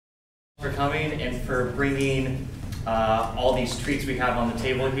For coming and for bringing all these treats we have on the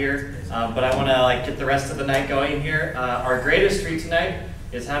table here. But I want to get the rest of the night going here. Our greatest treat tonight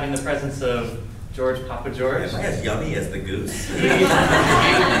is having the presence of George Papageorge. Am I as yummy as the goose? He's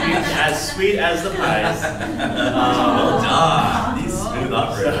as sweet as the pies. He's smooth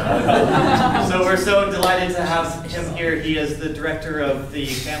operator. So we're so delighted to have him here. He is the director of the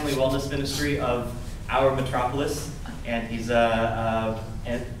Family Wellness Ministry of our metropolis, and he's an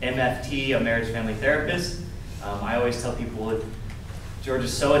MFT, a marriage family therapist. I always tell people George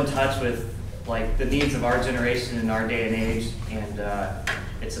is so in touch with the needs of our generation and our day and age, and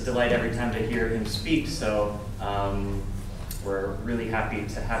it's a delight every time to hear him speak. So we're really happy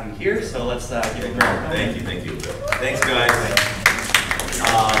to have you here. So let's give him a round. Thank you. Thanks, guys.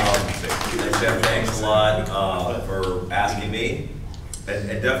 Jeff, thanks a lot for asking me.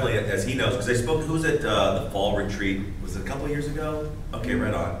 And definitely, as he knows, because I spoke, who was at the fall retreat? Was it a couple of years ago? Okay,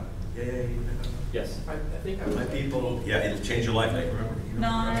 right on. Yeah. Yes. I think I was. My people. Yeah, it'll change your life, Nick, remember?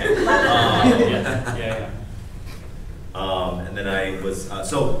 No. Okay. Yeah. And then I was,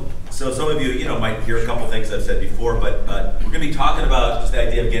 so some of you, might hear a couple things I've said before, but we're going to be talking about just the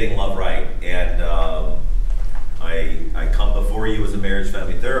idea of getting love right. And I come before you as a marriage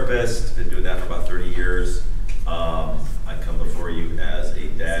family therapist, been doing that for about 30 years. I come before you as a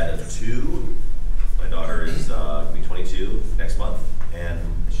dad of 2. My daughter is going to be 22 next month, and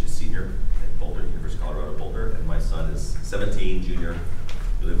she's a senior at Boulder, University of Colorado Boulder, and my son is 17, junior.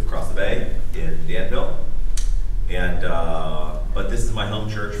 We live across the bay in Danville. And but this is my home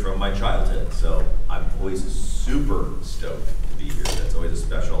church from my childhood, so I'm always super stoked to be here. That's always a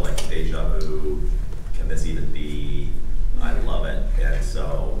special, deja vu. Can this even be? I love it. And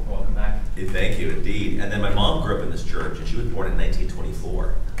so, welcome back. Thank you, indeed. And then my mom grew up in this church, and she was born in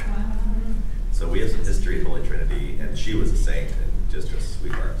 1924. Wow. So we have some history at Holy Trinity, and she was a saint and just a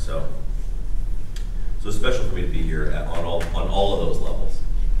sweetheart. So it's special for me to be here on all of those levels.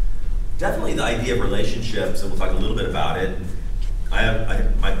 Definitely the idea of relationships, and we'll talk a little bit about it.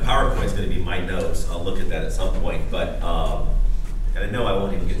 My PowerPoint is going to be my notes. I'll look at that at some point, but and I know I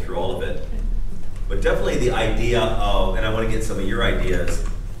won't even get through all of it. But definitely the idea of, and I want to get some of your ideas,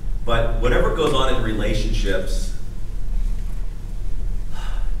 but whatever goes on in relationships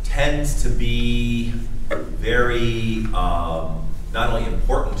tends to be very not only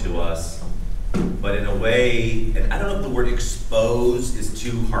important to us, but in a way, and I don't know if the word expose is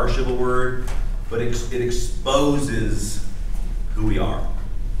too harsh of a word, but it exposes who we are.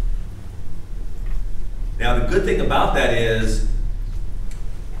 Now, the good thing about that is,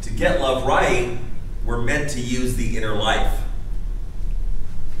 to get love right, we're meant to use the inner life.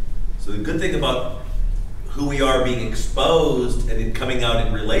 So the good thing about who we are being exposed and it coming out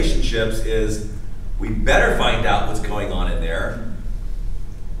in relationships is we better find out what's going on in there,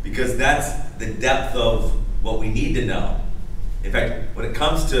 because that's the depth of what we need to know. In fact, when it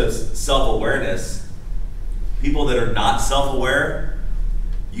comes to self-awareness, people that are not self-aware,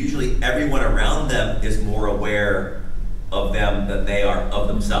 usually everyone around them is more aware of them than they are of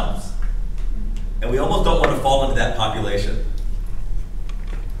themselves. And we almost don't want to fall into that population.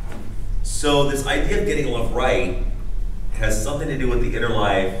 So this idea of getting love right has something to do with the inner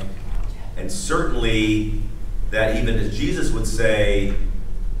life, and certainly that even as Jesus would say,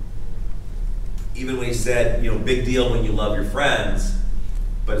 even when he said, big deal when you love your friends,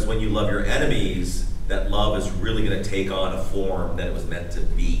 but it's when you love your enemies that love is really going to take on a form that it was meant to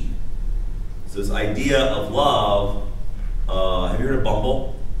be. So this idea of love, have you heard of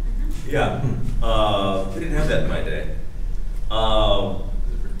Bumble? Yeah. We didn't have that in my day. Is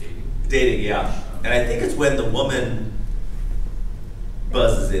it for dating? Dating, yeah. And I think it's when the woman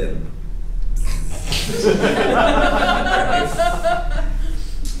buzzes in.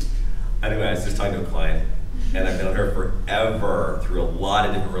 Anyway, I was just talking to a client, and I've known her forever through a lot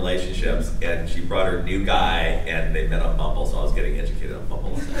of different relationships, and she brought her new guy, and they met on Bumble, so I was getting educated on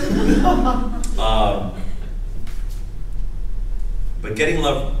Bumble. But getting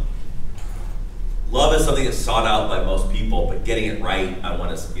love is something that's sought out by most people, but getting it right, I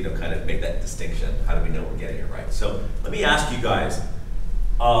want to kind of make that distinction. How do we know we're getting it right? So let me ask you guys,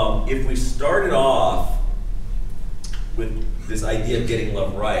 if we started off with this idea of getting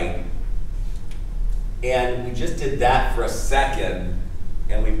love right, and we just did that for a second,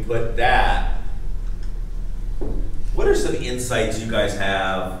 and we put that, what are some insights you guys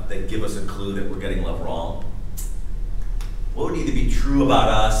have that give us a clue that we're getting love wrong? What would either be true about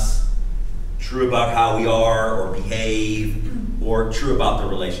us, true about how we are or behave, or true about the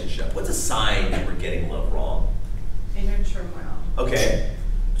relationship? What's a sign that we're getting love wrong? Inner turmoil. Okay,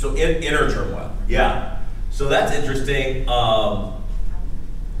 so inner turmoil, yeah. So that's interesting.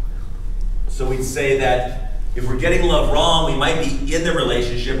 So we'd say that if we're getting love wrong, we might be in the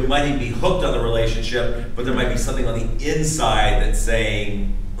relationship, we might even be hooked on the relationship, but there might be something on the inside that's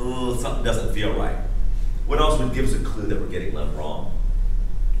saying, oh, something doesn't feel right. What else would give us a clue that we're getting love wrong?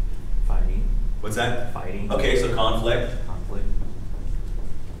 Fighting. What's that? Fighting. Okay, so conflict. Conflict.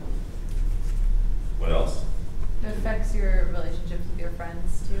 What else? It affects your relationships with your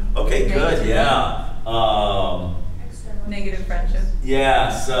friends too. Okay, good, Negatively. yeah. Negative friendship.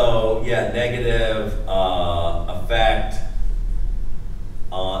 Yeah, so yeah, negative effect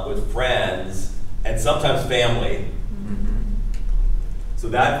with friends and sometimes family. So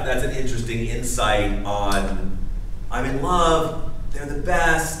that's an interesting insight on, I'm in love, they're the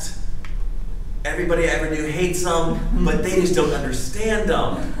best, everybody I ever knew hates them, but they just don't understand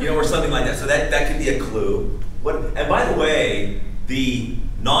them, you know, or something like that. So that could be a clue. And by the way, the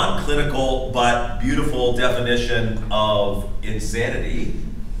non-clinical but beautiful definition of insanity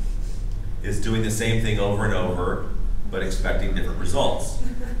is doing the same thing over and over, but expecting different results.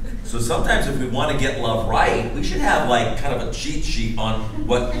 So sometimes if we want to get love right, we should have like kind of a cheat sheet on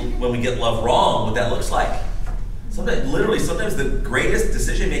when we get love wrong, what that looks like. Sometimes the greatest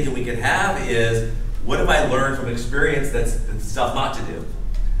decision making we can have is, what have I learned from experience that's stuff not to do?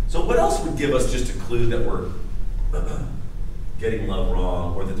 So what else would give us just a clue that we're getting love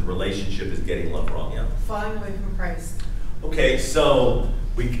wrong, or that the relationship is getting love wrong? Yeah. Falling away from Christ. Okay, so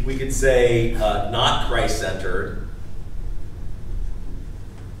we could say not Christ-centered.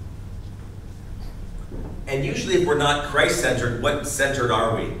 And usually if we're not Christ-centered, what centered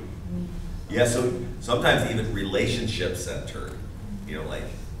are we? Yeah, so sometimes even relationship-centered. You know, like,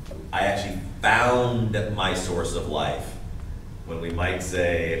 I actually found my source of life. When we might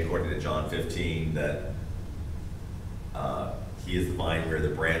say, according to John 15, that he is the vine, we're the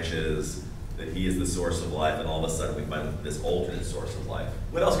branches, that he is the source of life, and all of a sudden we find this alternate source of life.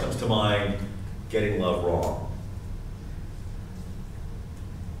 What else comes to mind? Getting love wrong.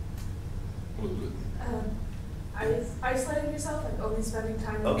 Isolating yourself, like only spending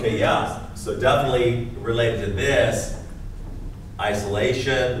time with Okay, yeah. So definitely related to this,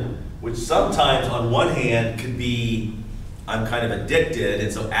 isolation, which sometimes on one hand could be, I'm kind of addicted,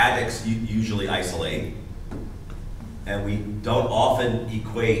 and so addicts usually isolate. And we don't often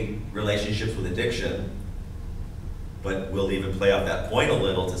equate relationships with addiction, but we'll even play off that point a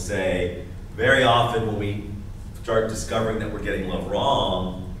little to say, very often when we start discovering that we're getting love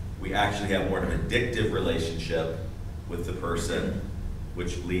wrong, we actually have more of an addictive relationship with the person,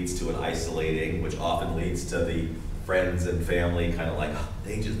 which leads to an isolating, which often leads to the friends and family kind of like, oh,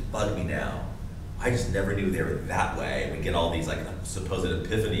 they just bug me now. I just never knew they were that way. And we get all these like supposed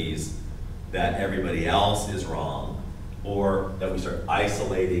epiphanies that everybody else is wrong, or that we start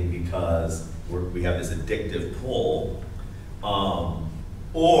isolating because we have this addictive pull.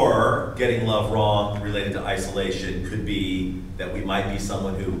 Or getting love wrong related to isolation could be that we might be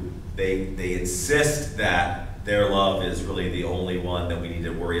someone who they insist that their love is really the only one that we need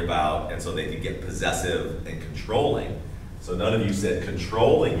to worry about, and so they can get possessive and controlling. So none of you said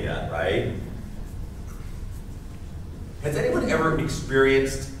controlling yet, right? Has anyone ever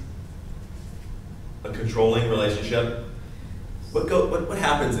experienced a controlling relationship? What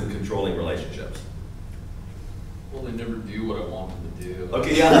happens in controlling relationships? Well, they never do what I want them to do.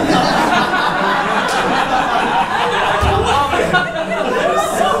 Okay, yeah. I love it. That is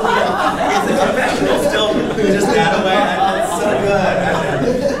so good. Is the confessional still just that way? That's so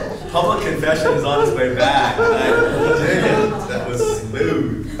good. Public confession is on its way back. I dig it. That was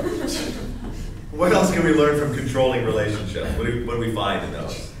smooth. What else can we learn from controlling relationships? What do we find in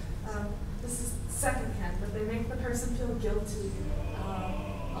those? This is secondhand, but they make the person feel guilty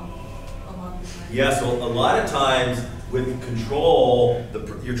along the time. Yeah, so a lot of times with control,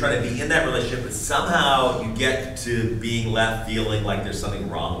 you're trying to be in that relationship, but somehow you get to being left feeling like there's something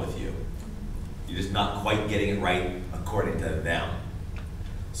wrong with you. You're just not quite getting it right according to them.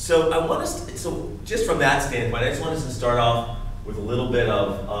 So I want us to, so just from that standpoint, I just want us to start off with a little bit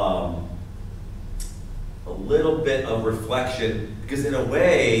of reflection, because in a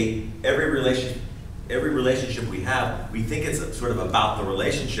way, every relationship we have, we think it's sort of about the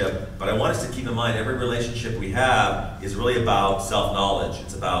relationship, but I want us to keep in mind every relationship we have is really about self-knowledge.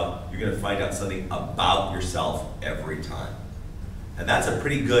 It's about, you're going to find out something about yourself every time. And that's a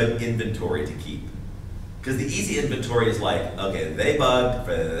pretty good inventory to keep. Because the easy inventory is like, okay, they bugged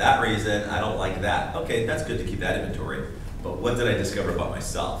for that reason, I don't like that. Okay, that's good to keep that inventory. But what did I discover about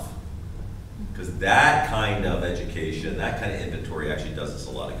myself? Because that kind of education, that kind of inventory actually does us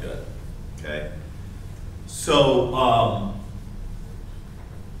a lot of good. Okay? So,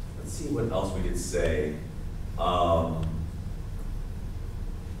 let's see what else we could say.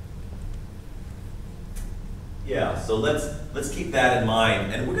 Yeah, so let's keep that in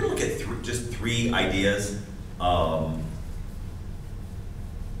mind, and we're going to look at just 3 ideas. Might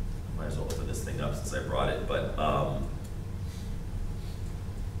as well open this thing up since I brought it, but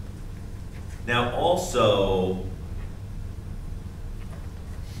now also,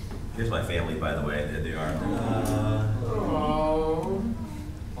 here's my family, by the way. There they are.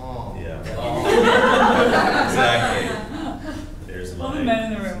 Yeah. Exactly. There's All the my.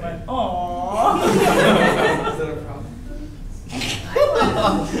 men in the room went, aww. Is that a problem?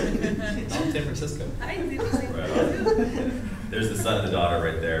 Not San Francisco. I did the same Right thing. There's the son and the daughter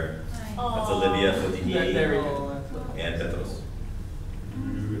right there. That's Olivia, Fotini, There we go. and Petros.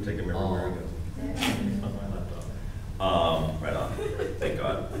 Take him everywhere he goes. On my laptop. Right on. Thank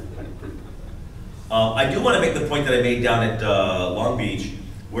God. I do want to make the point that I made down at Long Beach,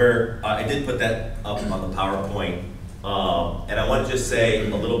 where I did put that up on the PowerPoint, and I want to just say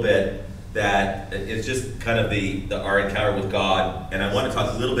a little bit that it's just kind of our encounter with God, and I want to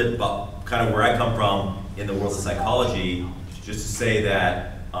talk a little bit about kind of where I come from in the world of psychology, just to say that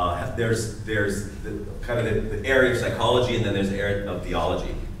there's the, kind of the area of psychology, and then there's the area of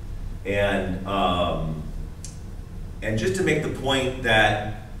theology, and just to make the point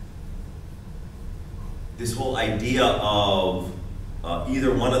that this whole idea of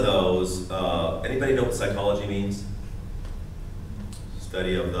either one of those, anybody know what psychology means?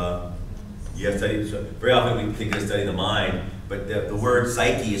 Study of the, very often we think of study of the mind, but the word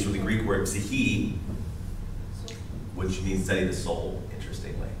psyche is from the Greek word psyche, which means study the soul,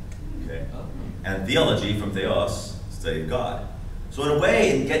 interestingly. Okay? And theology from theos, study of God. So in a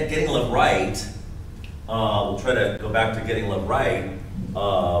way, in getting love right, we'll try to go back to getting love right.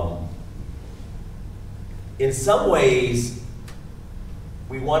 In some ways,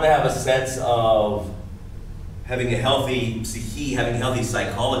 we want to have a sense of having a healthy psyche, having a healthy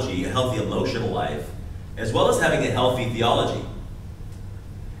psychology, a healthy emotional life, as well as having a healthy theology.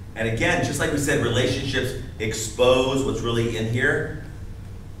 And again, just like we said, relationships expose what's really in here.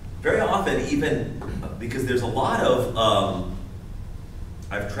 Very often, even because there's a lot of,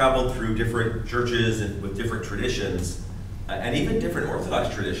 I've traveled through different churches and with different traditions, and even different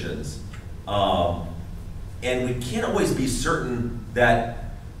Orthodox traditions. And we can't always be certain that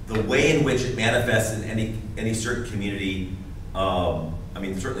the way in which it manifests in any certain community, I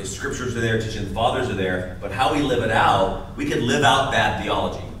mean, certainly scriptures are there, teaching the fathers are there, but how we live it out, we can live out bad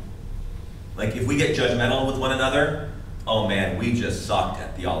theology. Like if we get judgmental with one another, oh man, we just sucked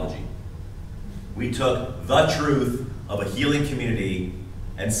at theology. We took the truth of a healing community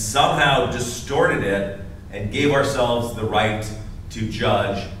and somehow distorted it and gave ourselves the right to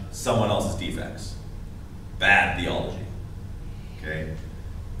judge someone else's defects. Bad theology, okay?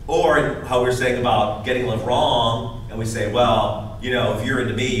 Or how we're saying about getting love wrong, and we say, well, you know, if you're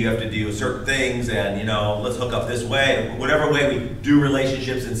into me, you have to do certain things, and, you know, let's hook up this way. Whatever way we do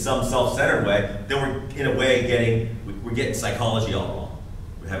relationships in some self-centered way, then we're, in a way, we're getting psychology all wrong.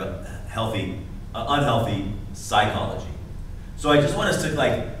 We have a unhealthy psychology. So I just want us to,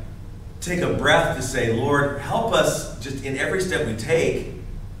 like, take a breath to say, Lord, help us just in every step we take,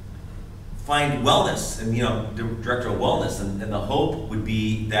 find wellness, and director of wellness, and the hope would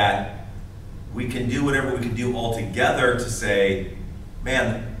be that we can do whatever we can do all together to say,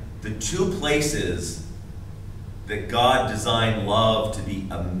 man, the 2 places that God designed love to be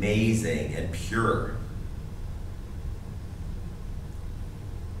amazing and pure,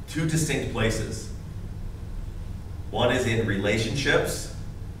 2 distinct places. One is in relationships,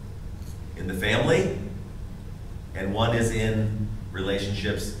 in the family, and one is in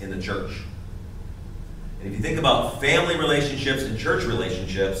relationships in the church. And if you think about family relationships and church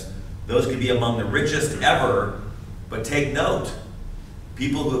relationships, those could be among the richest ever, but take note,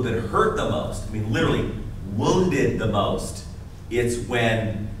 people who have been hurt the most, I mean literally wounded the most, it's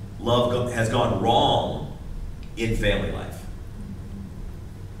when love has gone wrong in family life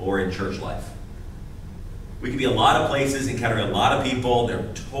or in church life. We could be a lot of places, encountering a lot of people,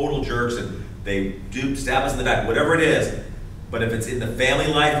 they're total jerks, and they do stab us in the back, whatever it is, but if it's in the family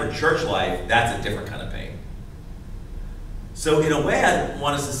life or church life, that's a different kind of pain. So in a way, I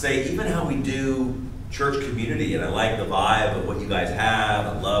want us to say, even how we do church community, and I like the vibe of what you guys have,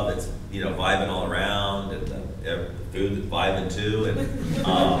 and love that's, vibing all around, and the food that's vibing too, and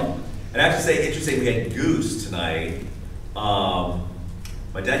I have to say, interesting, we had goose tonight.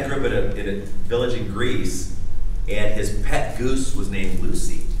 My dad grew up in a village in Greece, and his pet goose was named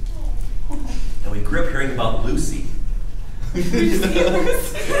Lucy. And we grew up hearing about Lucy. And,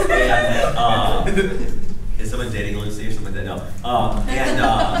 is someone dating Lucy or something like that?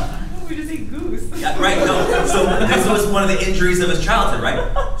 No. We just ate goose. Yeah, right, no. So this was one of the injuries of his childhood,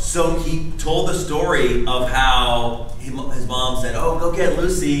 right? So he told the story of how his mom said, oh, go get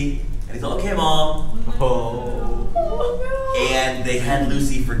Lucy. And he said, okay, Mom. Oh, And they had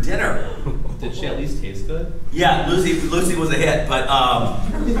Lucy for dinner. Did she at least taste good? Yeah, Lucy was a hit, but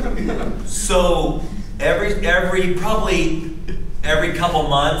so probably every couple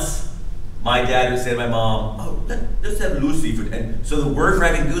months, my dad would say to my mom, oh, let's have Lucy for, and so the word for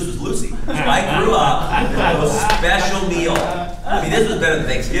having goose was Lucy. So I grew up with a special meal. I mean, this was better than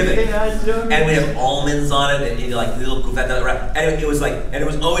Thanksgiving. And we have almonds on it, and like little and it was like, and it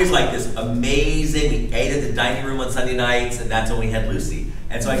was always like this amazing. We ate at the dining room on Sunday nights, and that's when we had Lucy.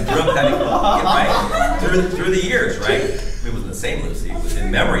 And so I grew up having, right, through the years, right? It wasn't the same Lucy, it was in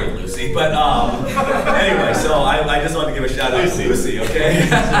memory of Lucy, but anyway, so I just wanted to give a shout out to Lucy, okay?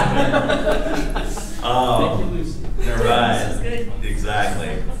 Thank you, Lucy. All right,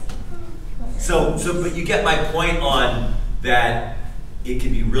 exactly. So, but you get my point on that it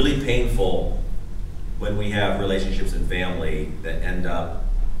can be really painful when we have relationships in family that end up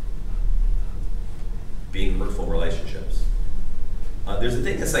being hurtful relationships. There's a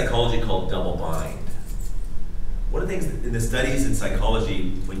thing in psychology called double bind. One of the things in the studies in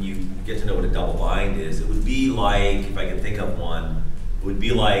psychology, when you get to know what a double bind is, it would be like, if I can think of one, it would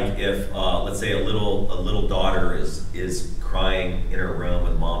be like if, let's say, a little daughter is crying in her room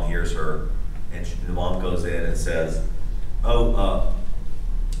and mom hears her, and the mom goes in and says, "Oh,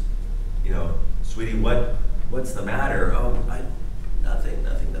 sweetie, what's the matter? Oh, nothing.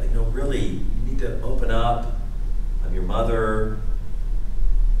 No, really, you need to open up. I'm your mother,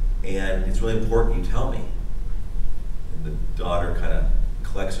 and it's really important you tell me." And the daughter kind of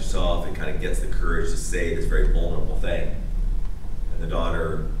collects herself and kind of gets the courage to say this very vulnerable thing. And the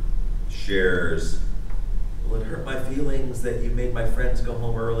daughter shares, "Well, it hurt my feelings that you made my friends go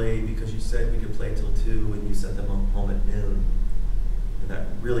home early because you said we could play till 2 and you sent them home at noon. And that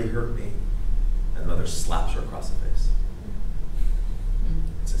really hurt me." And the mother slaps her across the face and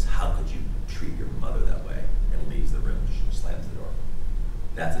says, "How could you treat your mother that way?" And leaves the room, she slams the door.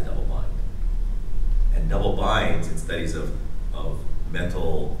 That's a double bind. And double binds in studies of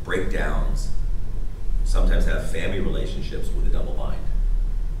mental breakdowns sometimes have family relationships with a double bind,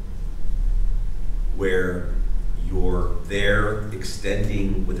 where you're there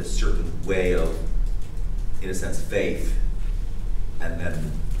extending with a certain way of, in a sense, faith, and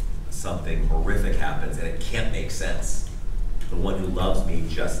then something horrific happens and it can't make sense. The one who loves me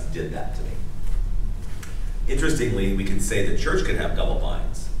just did that to me. Interestingly, we can say the church can have double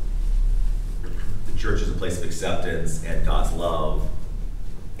binds. The church is a place of acceptance and God's love,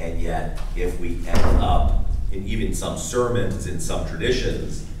 and yet if we end up, in even some sermons, in some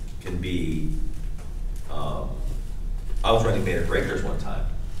traditions, can be, I was running Beta Breakers one time.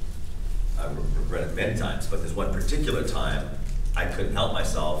 I've read it many times, but there's one particular time I couldn't help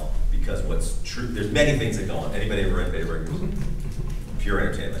myself, because what's true, there's many things that go on. Anybody ever read Beta Breakers? Pure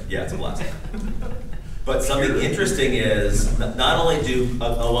entertainment. Yeah, it's a blast. But something interesting is, not only do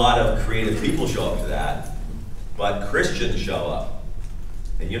a lot of creative people show up to that, but Christians show up.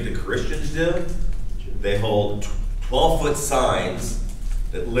 And you know what the Christians do? They hold 12-foot signs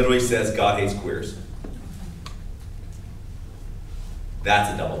that literally says, "God hates queers."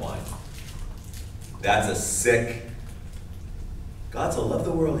 That's a double bind. That's a sick, God so loved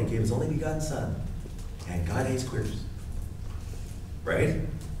the world, he gave his only begotten son, and God hates queers. Right?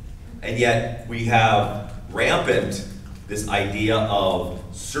 And yet we have rampant this idea of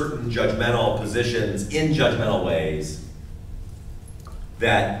certain judgmental positions in judgmental ways,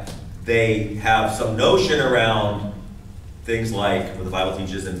 that they have some notion around things like what the Bible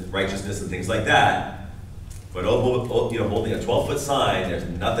teaches and righteousness and things like that, but holding a 12-foot sign, there's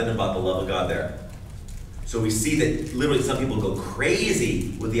nothing about the love of God there. So we see that literally some people go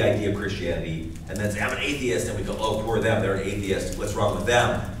crazy with the idea of Christianity and then say, "I'm an atheist," and we go, "Oh, poor them, they're an atheist, what's wrong with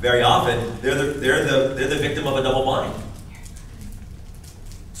them?" Very often, they're the victim of a double bind.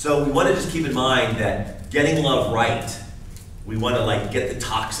 So we want to just keep in mind that getting love right, we want to get the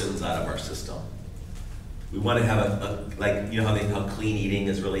toxins out of our system. We want to have how clean eating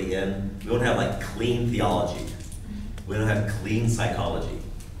is really in. We want to have clean theology. We don't have clean psychology.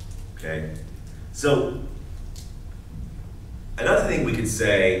 Okay? So another thing we could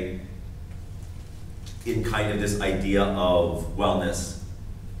say in kind of this idea of wellness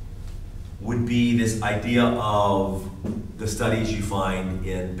would be this idea of the studies you find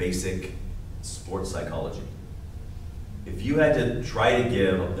in basic sports psychology. If you had to try to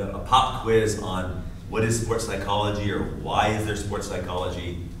give a pop quiz on what is sports psychology or why is there sports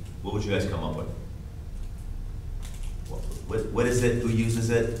psychology, what would you guys come up with? What is it? Who uses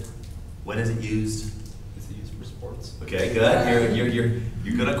it? When is it used? Is it used for sports? Okay, good.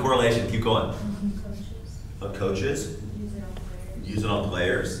 You're good at correlation. Keep going. On coaches. Use it on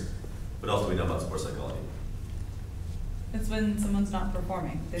players. What else do we know about sports psychology? It's when someone's not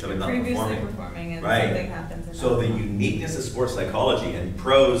performing. They've Something been not previously performing. performing and Right. something happens. And So the now- uniqueness of sports psychology, and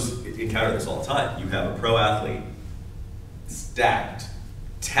pros encounter this all the time. You have a pro athlete, stacked,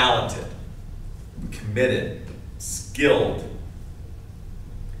 talented, committed, skilled,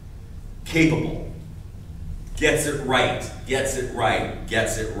 capable, gets it right,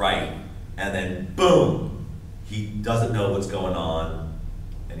 and then boom, he doesn't know what's going on,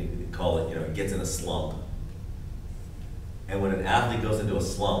 and he call it, he gets in a slump. And when an athlete goes into a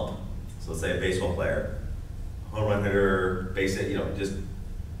slump, so let's say a baseball player, home run hitter, base hit, just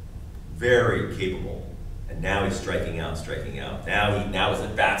very capable, and now he's striking out. Now his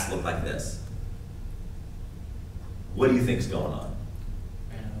at-bats look like this. What do you think's going on?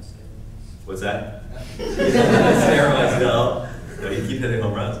 What's that? Steroids, no. No, he keeps hitting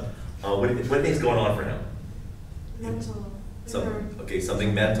home runs. What do you think's going on for him? Mental.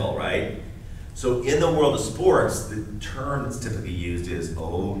 Something mental, right? So in the world of sports, the term that's typically used is,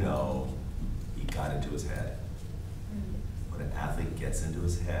 oh no, he got into his head. When an athlete gets into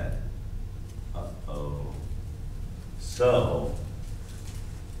his head, uh-oh. So,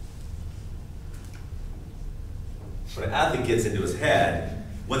 when an athlete gets into his head,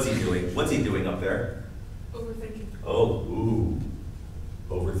 what's he doing? What's he doing up there? Overthinking. Oh, ooh,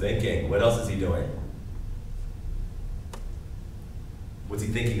 overthinking. What else is he doing? What's he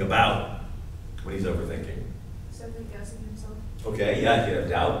thinking about when he's overthinking? Second guessing himself. Okay, yeah, you have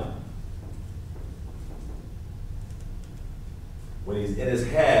doubt. When he's in his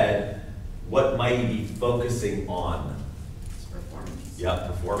head, what might he be focusing on? It's performance. Yeah,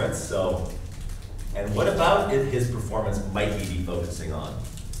 performance. So, and what about his performance might he be focusing on?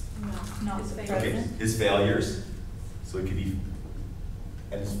 Not His the failures. Okay, present. his failures. So it could be,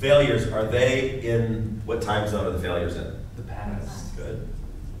 and his failures, are they in, what time zone are the failures in? The past. Good.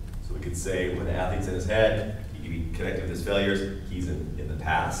 So we could say when the athlete's in his head, he could be connected with his failures, he's in the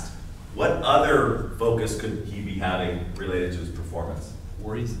past. What other focus could he be having related to his performance?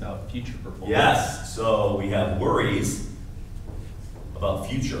 Worries about future performance. Yes, so we have worries about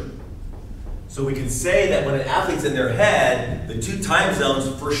future. So we can say that when an athlete's in their head, the two time zones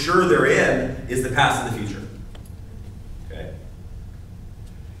for sure they're in is the past and the future. Okay?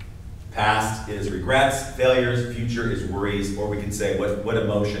 Past is regrets, failures, future is worries, or we can say what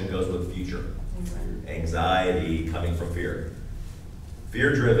emotion goes with future? Anxiety coming from fear.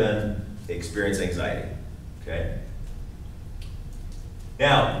 Fear-driven, experience anxiety. Okay?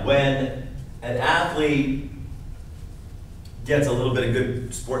 Now, when an athlete gets a little bit of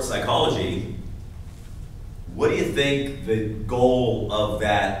good sports psychology, what do you think the goal of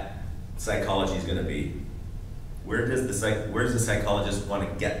that psychology is going to be? Where does the psychologist want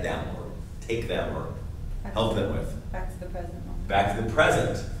to get them or take them or help them with? Back to the present moment. Back to the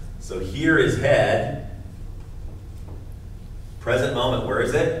present. So here is head. Present moment, where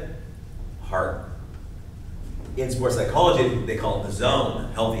is it? Heart. In sports psychology, they call it the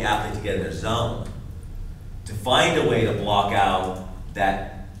zone. Help the athlete to get in their zone. To find a way to block out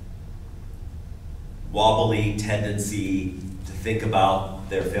that wobbly tendency to think about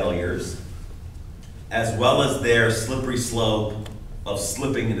their failures, as well as their slippery slope of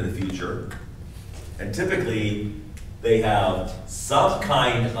slipping into the future. And typically, they have some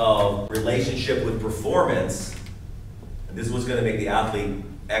kind of relationship with performance. And this is what's going to make the athlete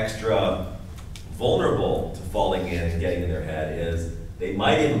extra vulnerable to falling in and getting in their head, is they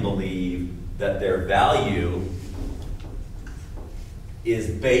might even believe that their value is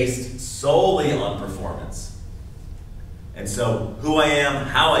based solely on performance. And so who I am,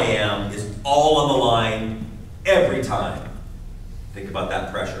 how I am, is all on the line every time. Think about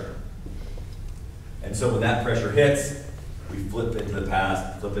that pressure. And so when that pressure hits, we flip into the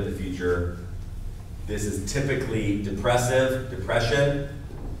past, flip into the future. This is typically depression,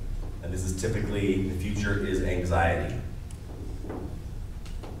 and this is typically, the future is anxiety.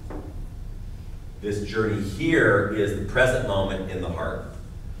 This journey here is the present moment in the heart.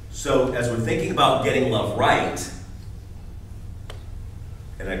 So as we're thinking about getting love right,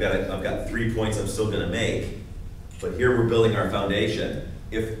 and I've got 3 points I'm still going to make, but here we're building our foundation.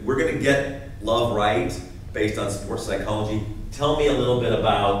 If we're going to get love right based on sports psychology, tell me a little bit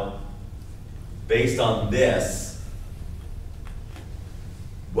about, based on this,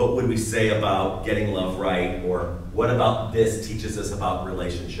 what would we say about getting love right, or what about this teaches us about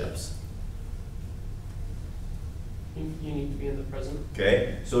relationships? You need to be in the present.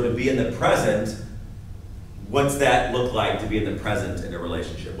 Okay, so to be in the present, what's that look like to be in the present in a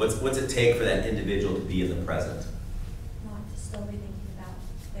relationship? What's it take for that individual to be in the present? Not to still be thinking about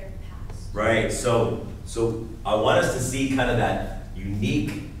their past. Right, so I want us to see kind of that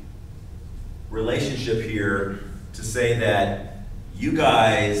unique relationship here to say that you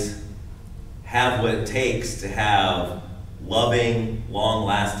guys have what it takes to have loving,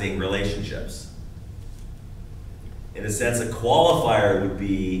 long-lasting relationships. In a sense, a qualifier would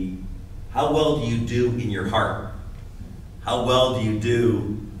be, how well do you do in your heart? How well do you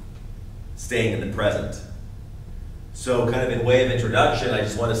do staying in the present? So kind of in way of introduction, I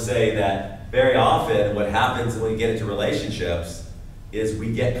just want to say that very often what happens when we get into relationships is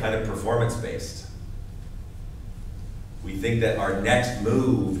we get kind of performance-based. We think that our next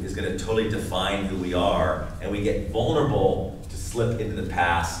move is going to totally define who we are, and we get vulnerable to slip into the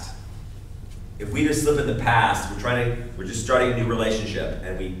past. If we just slip in the past, we're just starting a new relationship,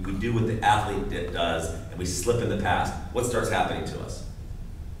 and we do what the athlete does, and we slip in the past. What starts happening to us?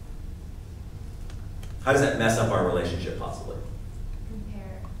 How does that mess up our relationship possibly?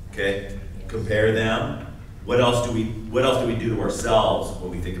 Compare. Okay, Yes. compare them. What else do we do to ourselves when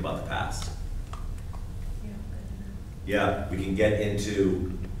we think about the past? You're not good enough. Yeah, we can get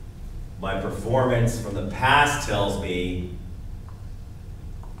into my performance from the past tells me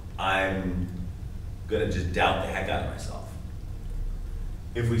I'm gonna just doubt the heck out of myself.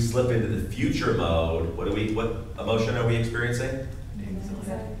 If we slip into the future mode, what emotion are we experiencing?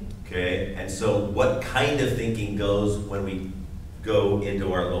 Anxiety. Okay, and so what kind of thinking goes when we go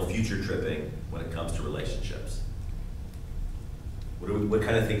into our little future tripping when it comes to relationships? What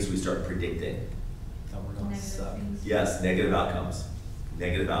kind of things do we start predicting? That we're gonna Negative suck. things. Yes, negative outcomes.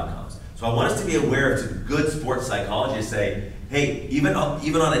 Negative outcomes. So I want us to be aware of some good sports psychology to say, hey, even on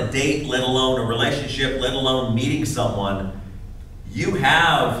a date, let alone a relationship, let alone meeting someone, you're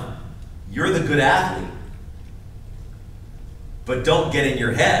the good athlete. But don't get in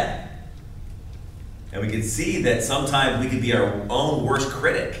your head. And we can see that sometimes we can be our own worst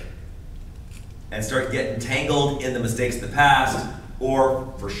critic and start getting tangled in the mistakes of the past,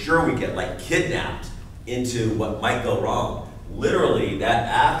 or for sure we get like kidnapped into what might go wrong. Literally, that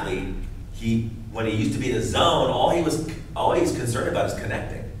athlete, when he used to be in the zone, all he was concerned about is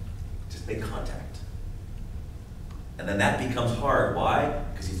connecting. Just make contact. And then that becomes hard. Why?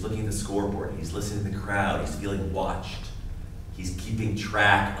 Because he's looking at the scoreboard, he's listening to the crowd, he's feeling watched. He's keeping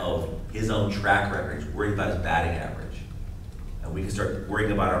track of his own track record. He's worried about his batting average. And we can start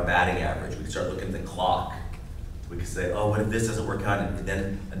worrying about our batting average. We can start looking at the clock. We can say, oh, what if this doesn't work out? And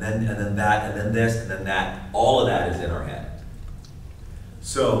then that, and then this, and then that. All of that is in our head.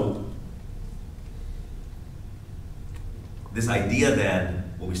 So, this idea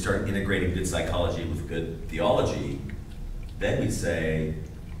then, when we start integrating good psychology with good theology, then we say,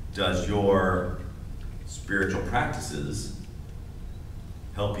 does your spiritual practices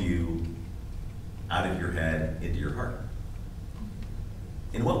help you out of your head into your heart?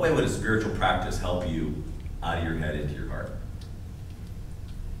 In what way would a spiritual practice help you out of your head into your heart?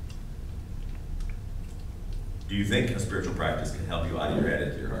 Do you think a spiritual practice can help you out of your head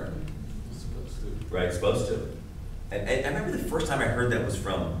into your heart? Supposed to. Right, it's supposed to. And I remember the first time I heard that was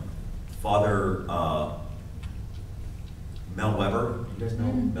from Father Mel Weber. You guys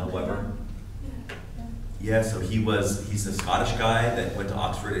know Mel Weber? Yeah, so he's a Scottish guy that went to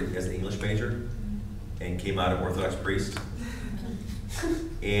Oxford as an English major and came out an Orthodox priest.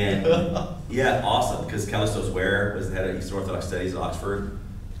 And yeah, awesome, because Callistos Ware was the head of Eastern Orthodox Studies at Oxford.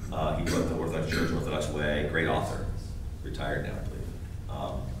 He wrote the Orthodox Church, Orthodox Way, great author. Retired now, I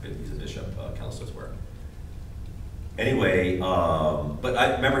believe. He's a bishop, Callistos Ware. Anyway, but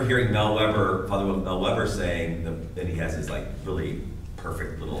I remember hearing Father Mel Weber saying, and he has this like really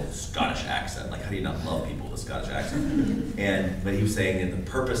perfect little Scottish accent. Like, how do you not love people with a Scottish accent? But he was saying that the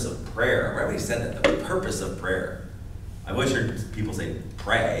purpose of prayer, I remember he said that, the purpose of prayer. I've always heard people say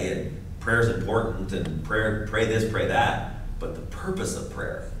pray, and prayer is important, and pray this, pray that, but the purpose of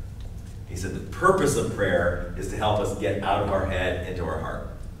prayer. He said the purpose of prayer is to help us get out of our head into our heart.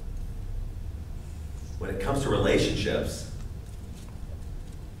 When it comes to relationships,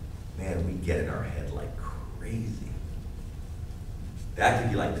 man, we get in our head like crazy. That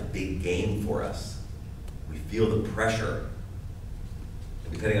could be like the big game for us. We feel the pressure.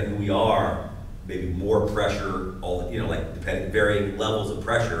 And depending on who we are, maybe more pressure, varying levels of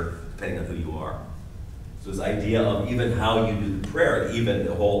pressure, depending on who you are. So this idea of even how you do the prayer, and even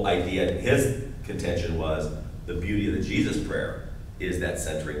the whole idea, his contention was the beauty of the Jesus prayer is that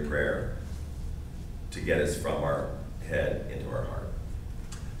centering prayer to get us from our head into our heart.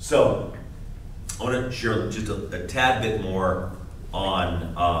 So I want to share just a tad bit more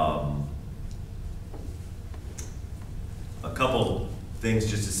on couple things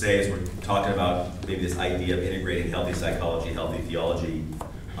just to say as we're talking about maybe this idea of integrating healthy psychology, healthy theology.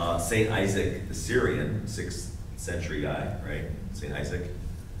 St. Isaac the Syrian, 6th century guy, right? St. Isaac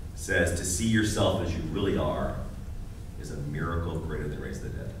says, to see yourself as you really are is a miracle greater than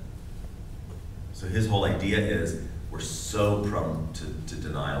raising the dead. So his whole idea is we're so prone to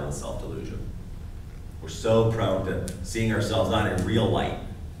denial and self-delusion. We're so prone to seeing ourselves not in real light,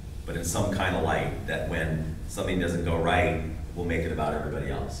 but in some kind of light that when something doesn't go right, we'll make it about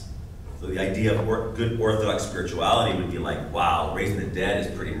everybody else. So the idea of good Orthodox spirituality would be like, wow, raising the dead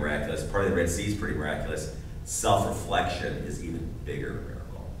is pretty miraculous. Part of the Red Sea is pretty miraculous. Self-reflection is even bigger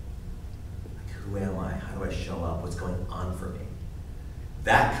miracle. Like, who am I? How do I show up? What's going on for me?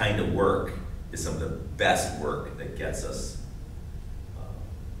 That kind of work is some of the best work that gets us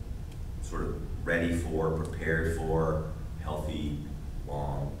sort of ready for, prepared for healthy,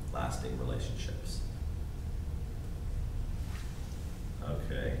 long-lasting relationships.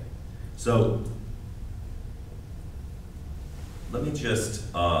 Okay. So, let me just,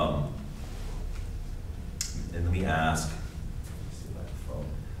 and let me ask, let's see my phone.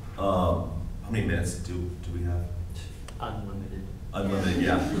 How many minutes do we have? Unlimited. Unlimited,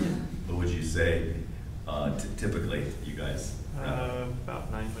 yeah. What would you say, typically, you guys?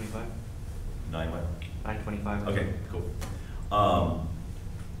 About 9:25. 9 what? 9:25. Okay, cool. I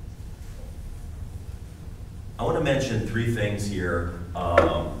want to mention 3 things here.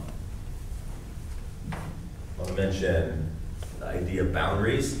 I want to mention the idea of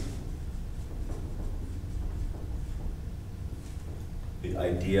boundaries, the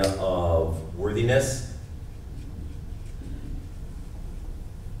idea of worthiness,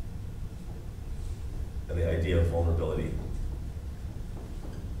 and the idea of vulnerability.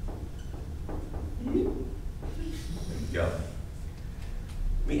 There you go.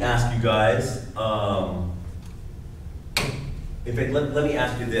 Let me ask you guys, in fact, let me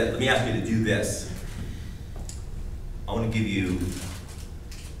ask you this. Let me ask you to do this. I want to give you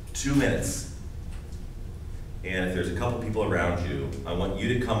 2 minutes. And if there's a couple people around you, I want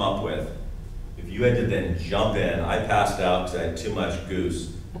you to come up with, if you had to then jump in, I passed out because I had too much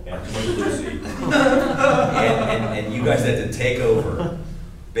goose and too much Lucy. and you guys had to take over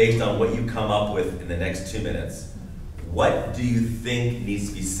based on what you come up with in the next 2 minutes. What do you think needs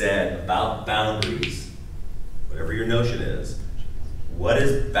to be said about boundaries, whatever your notion is? What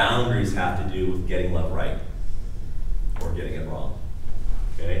does boundaries have to do with getting love right or getting it wrong?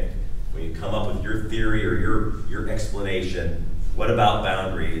 Okay? When you come up with your theory or your explanation, what about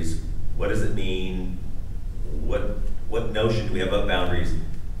boundaries? What does it mean? What notion do we have about boundaries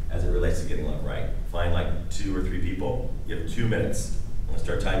as it relates to getting love right? Find like 2 or 3 people. You have 2 minutes. I'm going to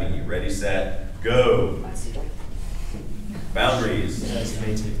start timing you. Ready, set, go. Boundaries. Just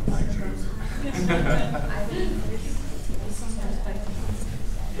time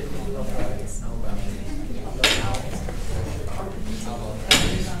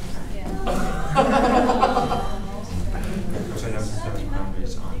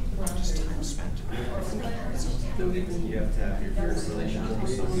spent. You have to have your first relationship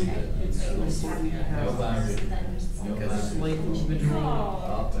with somebody that no boundaries. Because Slight individual.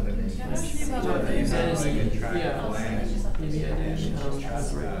 up and then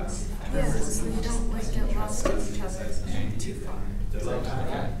Yes, so you don't like get lost in each other too far. I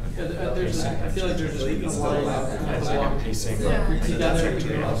feel like there's a line of pacing. you're together, but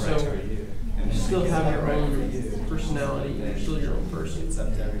you also still have your own personality, you're still your own person. it's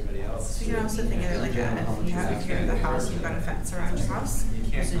up to everybody else. So you can also think of it like if you're in the house, you've got a fence around your house, so you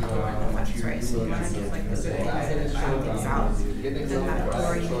go on the fence, right? So you want to get like this big and things out. Then that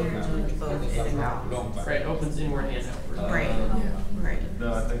door you usually both in and out. Right, opens inward and outward. Right, right.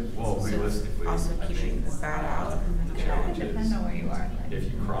 No, I think, well, realistically, Also keeping the bad out. the challenge Depends is on where you are. if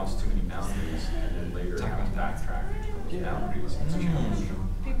you cross too many boundaries and then later have to backtrack from those boundaries, it's a challenge.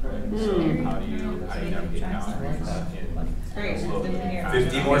 Right? So how do you navigate boundaries Great. in slowly?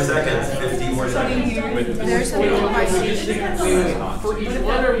 50 more seconds. 50 more seconds. With There's something about For each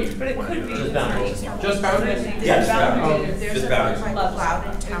one or each? But it could be. Just boundaries. Just boundaries? Yes, boundaries. There's Just a boundaries. book by Cloud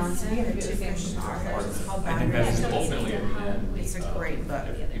and Townsend, the 2 Christian authors, it's called I think that's Boundaries. ultimately in the end. It's a great book.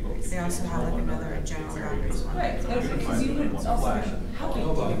 They also have like another general boundaries one. Right, because you would also, how do you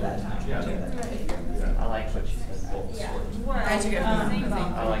do that? Yeah. I like what you said. Both sorts. How'd you get from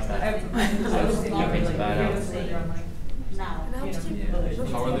that? I like that.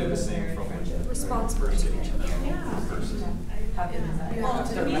 How are they the same from Responsible to each other. versus? Well,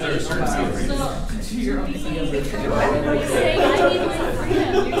 to me, There are certain boundaries. To your own. You're saying I need like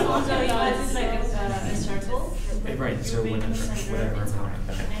freedom. You're also, it's like a circle. Right, so whatever.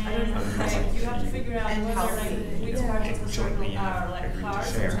 I don't know. Like, you have to figure out And whether healthy. like which parts of the circle are like hard,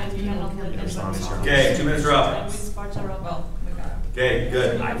 sometimes you cannot let them go. Okay, 2 minutes are up. And which parts are Well, we got it. Okay,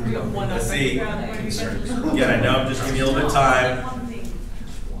 good. You have to go one Let's up, see. figure out where you can- Again, I know I'm just giving you a little bit of time. One thing.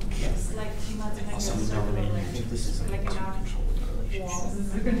 Yes, like imagine like a Also, circle, I think this is like an arc wall.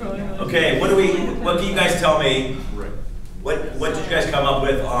 Okay, what can you guys tell me? What did you guys come up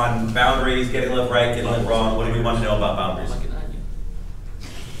with on boundaries, getting love right, getting love wrong? What do we want to know about boundaries?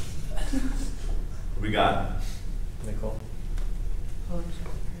 What we got? Nicole.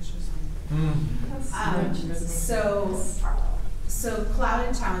 So Cloud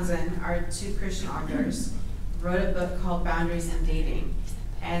and Townsend are two Christian authors, wrote a book called Boundaries in Dating.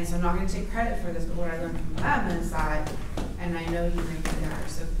 And so I'm not gonna take credit for this, but what I learned from them is that, and I know you may be there,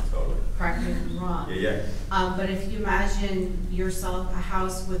 so Totally. correct me if I'm wrong. Yeah. But if you imagine yourself, a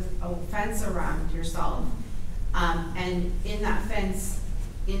house with a fence around yourself, and in that fence,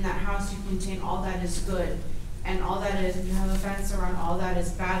 in that house, you contain all that is good. And all that is, if you have a fence around, all that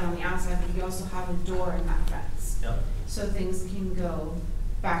is bad on the outside, but you also have a door in that fence. Yep. So things can go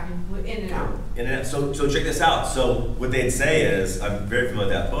back and in and out. And so check this out. So what they'd say is, I'm very familiar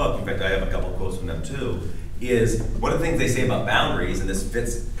with that book. In fact, I have a couple of quotes from them too. Is one of the things they say about boundaries, and this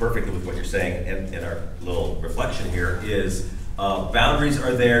fits perfectly with what you're saying in our little reflection here, is boundaries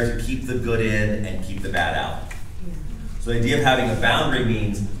are there to keep the good in and keep the bad out. So the idea of having a boundary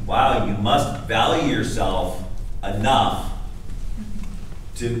means, wow, you must value yourself enough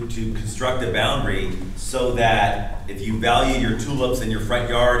to construct a boundary so that if you value your tulips in your front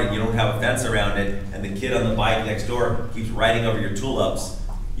yard and you don't have a fence around it, and the kid on the bike next door keeps riding over your tulips,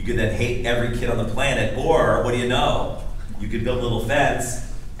 you could then hate every kid on the planet. Or what do you know? You could build a little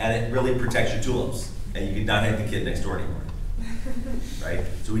fence and it really protects your tulips, and you could not hate the kid next door anymore. Right?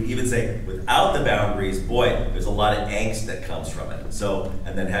 So we even say, without the boundaries, boy, there's a lot of angst that comes from it. So,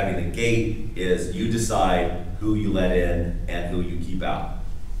 and then having the gate is you decide who you let in and who you keep out.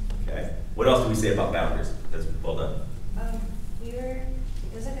 Okay? What else do we say about boundaries? That's well done. It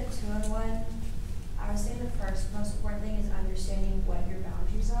was like a 2-in-1. I was saying the first most important thing is understanding what your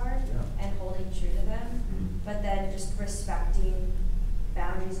boundaries are and holding true to them, but then just respecting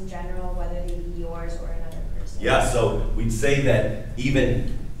boundaries in general, whether they be yours or another person. Yeah, so we'd say that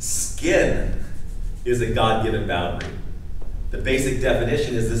even skin is a God-given boundary. The basic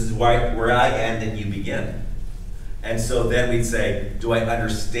definition is this is where I end and you begin. And so then we'd say, do I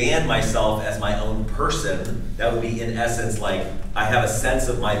understand myself as my own person? That would be in essence like, I have a sense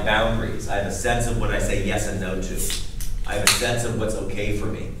of my boundaries. I have a sense of what I say yes and no to. I have a sense of what's okay for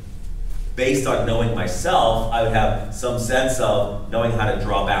me. Based on knowing myself, I would have some sense of knowing how to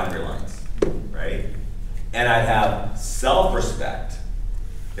draw boundary lines, right? And I'd have self-respect.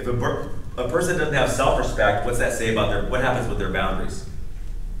 If a person doesn't have self-respect, what's that say about what happens with their boundaries?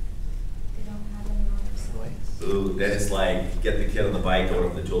 They don't have any on themselves. Ooh, then it's like, get the kid on the bike, go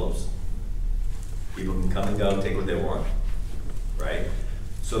over the tulips. People can come and go, take what they want, right?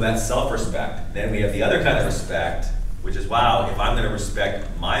 So that's self-respect. Then we have the other kind of respect, which is, wow, if I'm gonna respect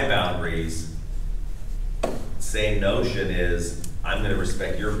my boundaries, same notion is, I'm gonna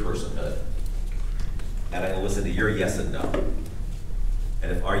respect your personhood. And I'm gonna listen to your yes and no.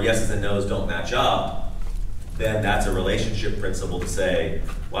 And if our yeses and nos don't match up, then that's a relationship principle to say,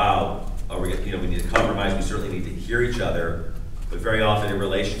 wow, we need to compromise, we certainly need to hear each other. But very often in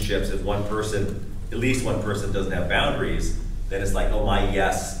relationships, if one person, at least one person doesn't have boundaries, then it's like, oh, my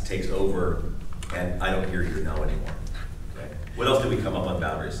yes takes over and I don't hear your no anymore. Okay. What else did we come up on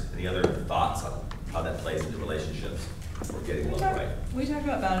boundaries? Any other thoughts on how that plays into relationships or getting love right? We talk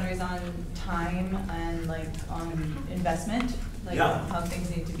about boundaries on time and like on investment, like Yeah. how things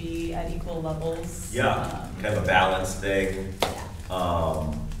need to be at equal levels. Yeah, kind of a balance thing.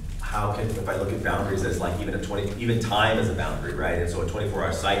 How can, if I look at boundaries as like even time is a boundary, right? And so a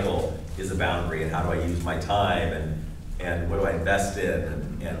 24-hour cycle is a boundary, and how do I use my time, and what do I invest in,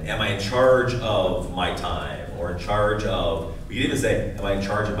 and am I in charge of my time, or in charge of, we could even say, am I in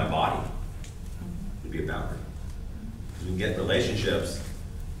charge of my body? Would be a boundary. Because we can get in relationships,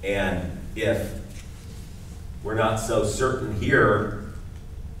 and if we're not so certain here,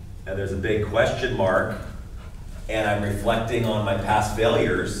 and there's a big question mark, and I'm reflecting on my past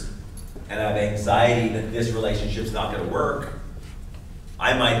failures, and I have anxiety that this relationship's not gonna work,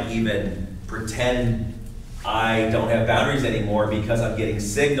 I might even pretend I don't have boundaries anymore because I'm getting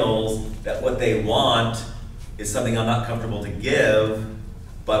signals that what they want is something I'm not comfortable to give.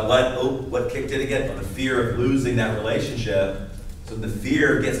 But what kicked in again? The fear of losing that relationship. So the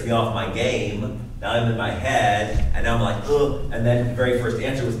fear gets me off my game, Now I'm in my head, and now I'm like, ugh. And then the very first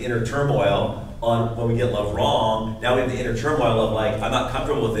answer was inner turmoil on when we get love wrong. Now we have the inner turmoil of like, I'm not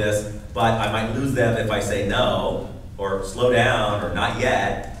comfortable with this, but I might lose them if I say no, or slow down, or not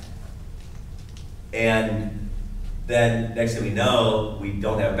yet. And then next thing we know, we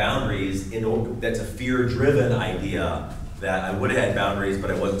don't have boundaries. That's a fear-driven idea that I would have had boundaries, but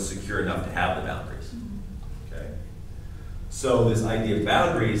I wasn't secure enough to have the boundaries. Okay. So this idea of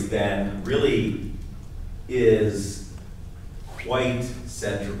boundaries then really is quite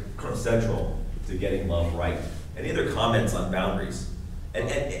central to getting love right. Any other comments on boundaries? And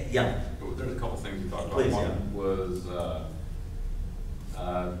yeah. There's a couple things we talked about. Please, One was,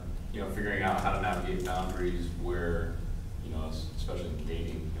 figuring out how to navigate boundaries where, especially in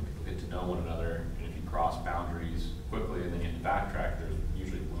dating, people get to know one another, and if you cross boundaries quickly and then you have to backtrack, there's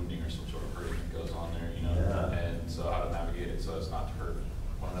usually wounding or some sort of hurting that goes on there, Yeah. And so how to navigate it so as not to hurt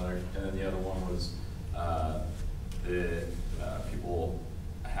one another. And then the other one was people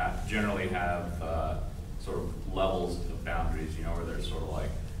generally have sort of levels of boundaries, where there's sort of like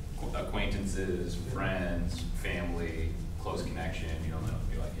acquaintances, friends, family, close connection, then it'll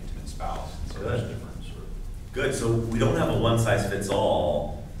be like intimate spouse. And so Good. there's different sort of. Good, so we don't have a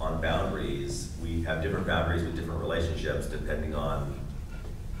one-size-fits-all on boundaries. We have different boundaries with different relationships depending on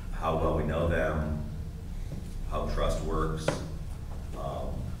how well we know them, how trust works,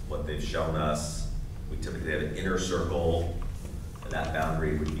 what they've shown us. We typically have an inner circle, and that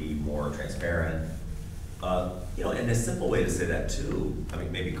boundary would be more transparent. And a simple way to say that too, I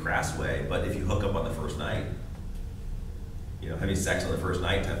mean, maybe crass way, but if you hook up on the first night, having sex on the first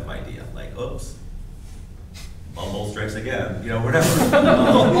night type of idea, like, oops, mumble strikes again, whatever.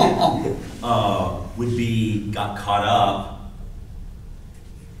 Got caught up,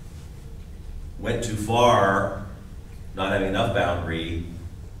 went too far, not having enough boundary,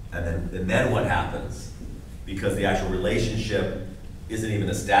 and then what happens? Because the actual relationship isn't even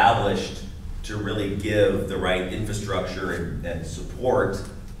established to really give the right infrastructure and support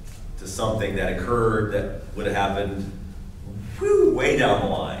to something that occurred that would have happened way down the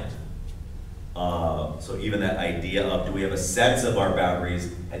line. So even that idea of, do we have a sense of our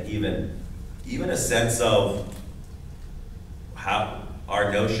boundaries, and even a sense of how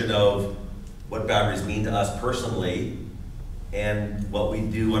our notion of what boundaries mean to us personally, and what we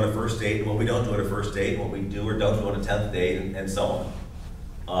do on a first date, and what we don't do on a first date, and what we do or don't do on a 10th date, and so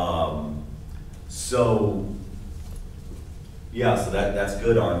on. So that's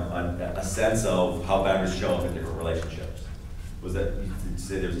good on a sense of how boundaries show up in different relationships. Was that, did you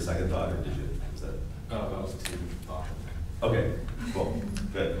say there's a second thought, or did you? Was that? Oh, that was two thoughts. Okay, cool,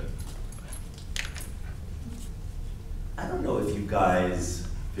 good. I don't know if you guys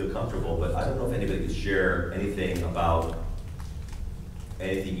feel comfortable, but I don't know if anybody could share anything about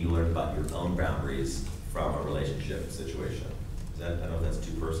anything you learned about your own boundaries from a relationship situation. I don't know if that's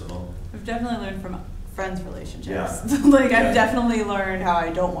too personal. I've definitely learned from friends' relationships. Yeah. I've definitely learned how I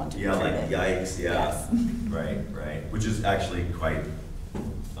don't want to be Yeah, like treated. yikes, yeah. Yes. Right. Which is actually quite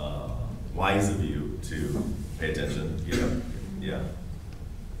wise of you to pay attention, Yeah.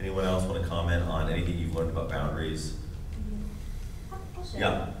 Anyone else want to comment on anything you've learned about boundaries?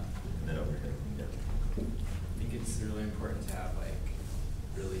 Yeah. And then over here. Yeah. I think it's really important to have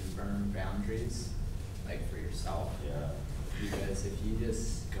really firm boundaries, for yourself. Yeah. Because if you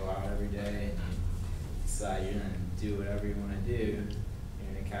just go out every day and you decide you're gonna do whatever you want to do,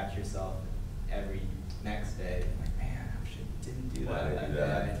 you're gonna catch yourself every next day like, man, I wish I didn't do Why did I do day.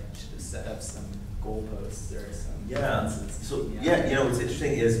 that? I should have set up some goalposts or some Yeah. fences. So what's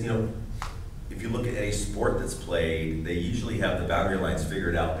interesting is if you look at any sport that's played, they usually have the boundary lines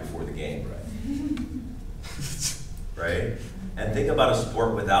figured out before the game. Right? And think about a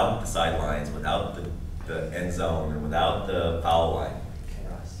sport without the sidelines, without the end zone, and without the foul line.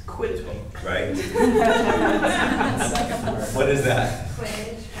 Quidditch. Right? What is that?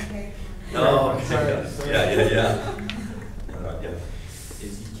 Quidditch compared to. Oh, Sorry. yeah.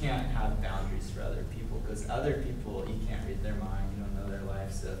 Is you can't have boundaries for other people, because other people, you can't read their mind, you don't know their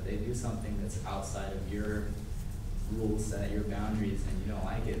life, so if they do something that's outside of your rule set, your boundaries, and you don't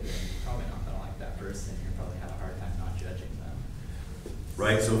like it, then you're probably not gonna like that person, you're probably have a hard time not judging them.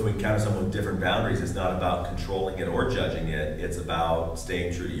 Right, so if we encounter someone with different boundaries, it's not about controlling it or judging it, it's about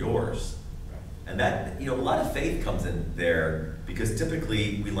staying true to yours. And that, a lot of faith comes in there, because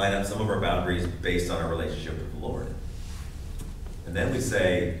typically we line up some of our boundaries based on our relationship with the Lord. And then we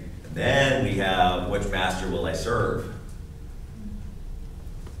say, then we have, which master will I serve?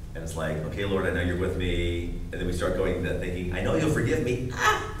 And it's like, okay, Lord, I know you're with me. And then we start going into thinking, I know you'll forgive me,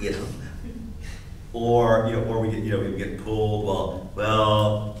 Or we get pulled,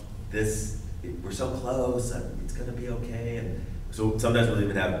 well, this we're so close, it's gonna be okay. And so sometimes we'll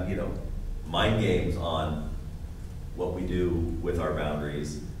even have, you know, mind games on what we do with our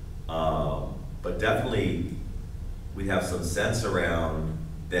boundaries. But definitely we have some sense around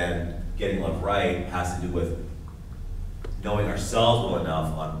then getting love right has to do with knowing ourselves well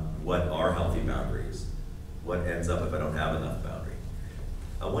enough on what are healthy boundaries, what ends up if I don't have enough boundary.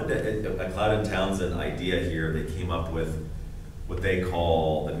 One day, a Cloud and Townsend idea here, they came up with what they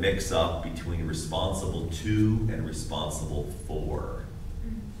call the mix-up between responsible to and responsible for.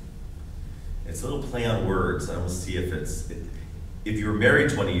 It's a little play on words. I don't see if if you were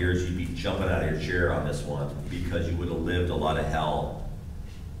married 20 years, you'd be jumping out of your chair on this one because you would have lived a lot of hell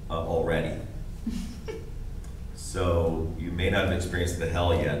already. So you may not have experienced the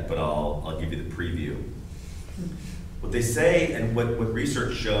hell yet, but I'll give you the preview. What they say and what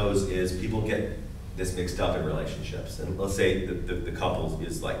research shows is people get this mixed up in relationships. And let's say the couple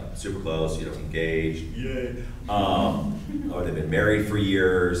is like super close, you know, engaged, yay, or they've been married for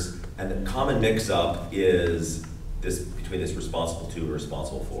years, and the common mix-up is between this responsible to and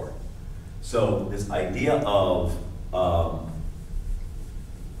responsible for. So this idea of,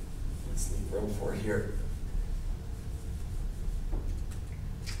 let's leave room for it here.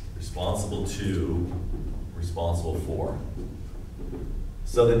 Responsible to, responsible for.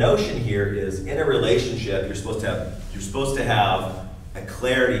 So the notion here is in a relationship, you're supposed to have a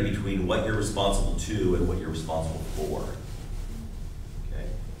clarity between what you're responsible to and what you're responsible for. Okay.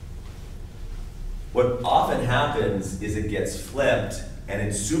 What often happens is it gets flipped, and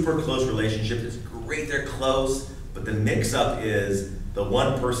in super close relationships, it's great they're close, but the mix-up is the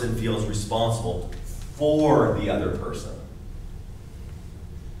one person feels responsible for the other person.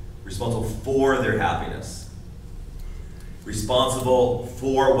 Responsible for their happiness. Responsible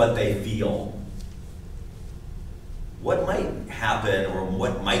for what they feel. What might happen or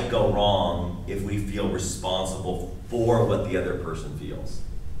what might go wrong if we feel responsible for what the other person feels?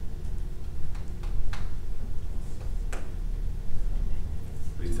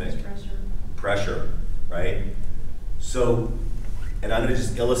 What do you think? Pressure, right? So, and I'm going to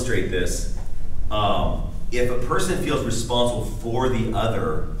just illustrate this. If a person feels responsible for the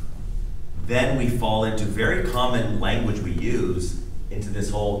other, then we fall into very common language we use into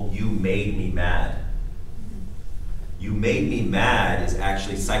this whole "you made me mad." You made me mad is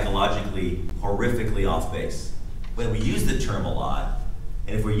actually psychologically horrifically off base. When we use the term a lot,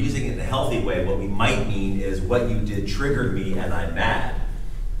 and if we're using it in a healthy way, what we might mean is what you did triggered me and I'm mad.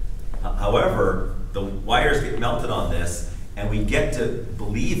 However, the wires get melted on this, and we get to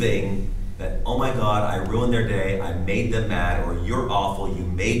believing that, oh my God, I ruined their day, I made them mad, or you're awful, you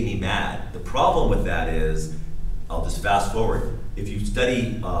made me mad. The problem with that is, I'll just fast forward. If you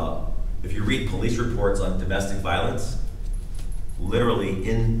study, if you read police reports on domestic violence, literally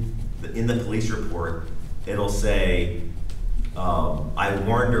in the police report, it'll say, I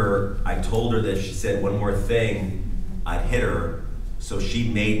warned her, I told her that if she said one more thing, I'd hit her, so she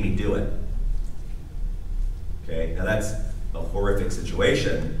made me do it. Okay, now that's a horrific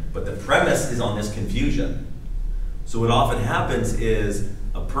situation, but the premise is on this confusion. So what often happens is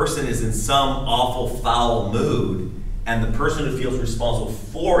a person is in some awful foul mood, and the person who feels responsible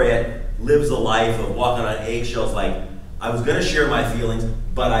for it lives a life of walking on eggshells like, I was gonna share my feelings,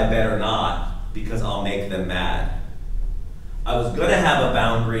 but I better not, because I'll make them mad. I was gonna have a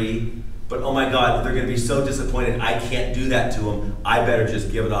boundary, but oh my God, they're gonna be so disappointed I can't do that to them, I better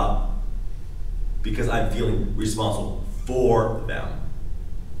just give it up, because I'm feeling responsible for them.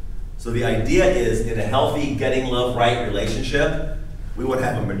 So the idea is, in a healthy, getting love right relationship, we would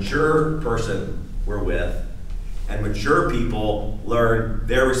have a mature person we're with, and mature people learn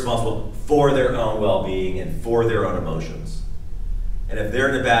they're responsible for their own well-being and for their own emotions. And if they're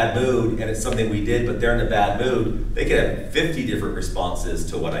in a bad mood, and it's something we did, but they're in a bad mood, they could have 50 different responses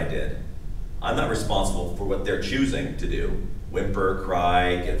to what I did. I'm not responsible for what they're choosing to do. Whimper,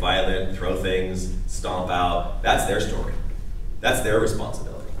 cry, get violent, throw things, stomp out. That's their story. That's their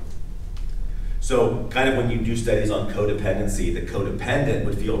responsibility. So kind of when you do studies on codependency, the codependent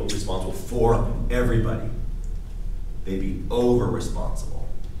would feel responsible for everybody. They'd be over-responsible.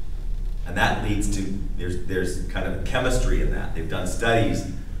 And that leads to, there's kind of chemistry in that. They've done studies,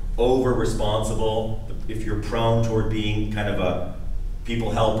 over-responsible, if you're prone toward being kind of a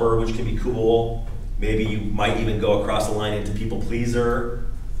people helper, which can be cool. Maybe you might even go across the line into people pleaser.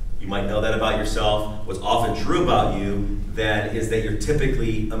 You might know that about yourself. What's often true about you then is that you're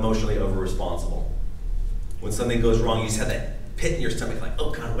typically emotionally over-responsible. When something goes wrong, you just have that pit in your stomach like,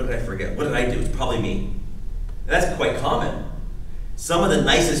 oh God, what did I forget? What did I do? It's probably me. And that's quite common. Some of the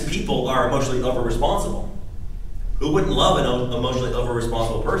nicest people are emotionally over-responsible. Who wouldn't love an emotionally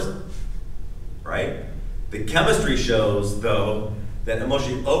over-responsible person? right? The chemistry shows, though, that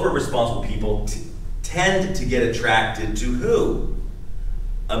emotionally over-responsible people tend to get attracted to who?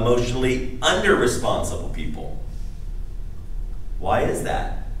 Emotionally under-responsible people. Why is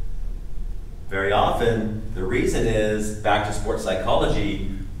that? Very often, the reason is, back to sports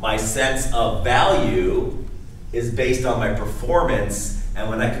psychology, my sense of value is based on my performance, and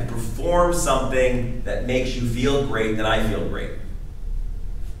when I can perform something that makes you feel great, then I feel great.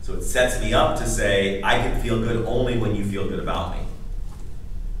 So it sets me up to say, I can feel good only when you feel good about me.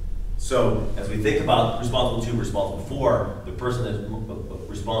 So as we think about responsible to, responsible for, the person that's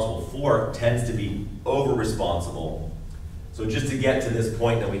responsible for tends to be over-responsible. So just to get to this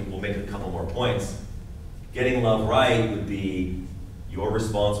point, then we'll make a couple more points. Getting love right would be, you're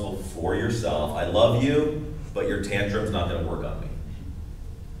responsible for yourself. I love you, but your tantrum's not going to work on me.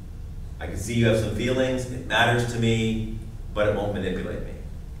 I can see you have some feelings, it matters to me, but it won't manipulate me.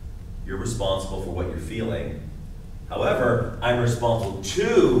 You're responsible for what you're feeling. However, I'm responsible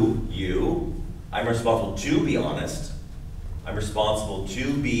to you. I'm responsible to be honest. I'm responsible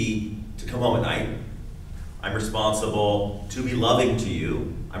to come home at night. I'm responsible to be loving to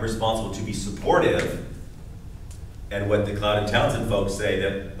you. I'm responsible to be supportive. And what the Cloud and Townsend folks say,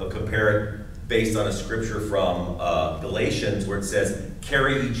 that they'll compare it based on a scripture from Galatians, where it says,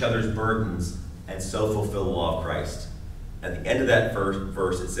 carry each other's burdens and so fulfill the law of Christ. At the end of that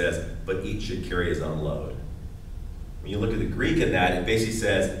verse it says, but each should carry his own load. When you look at the Greek in that, it basically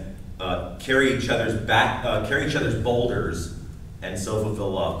says, carry each other's boulders and so fulfill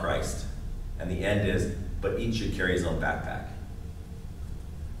the law of Christ. And the end is, but each should carry his own backpack.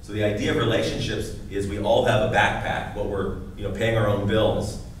 So the idea of relationships is we all have a backpack, but we're paying our own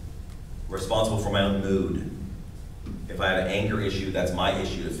bills. We're responsible for my own mood. If I have an anger issue, that's my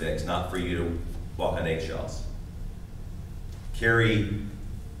issue to fix, not for you to walk on eggshells. Carry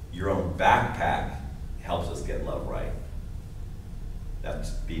your own backpack helps us get love right. That's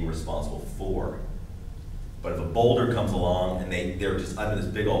being responsible for. But if a boulder comes along and they're just under this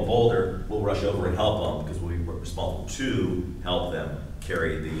big old boulder, we'll rush over and help them because we're responsible to help them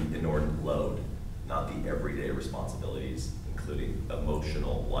carry the inordinate load, not the everyday responsibilities, including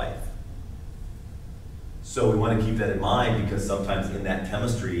emotional life. So we want to keep that in mind, because sometimes in that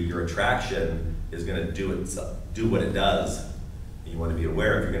chemistry, your attraction is going to do what it does. And you want to be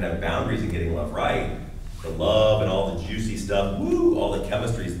aware, if you're going to have boundaries in getting love right, the love and all the juicy stuff, woo, all the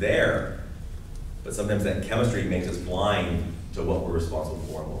chemistry's there. But sometimes that chemistry makes us blind to what we're responsible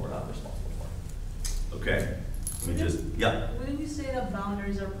for and what we're not responsible for. Okay, let me just, yeah. Wouldn't you say that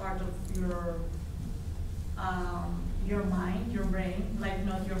boundaries are part of your mind, your brain, like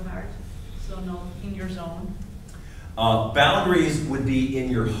not your heart? So not in your zone? Boundaries would be in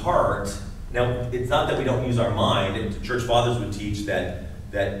your heart. Now, it's not that we don't use our mind. The church fathers would teach the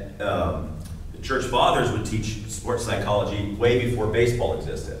church fathers would teach sports psychology way before baseball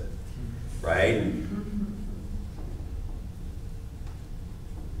existed, right?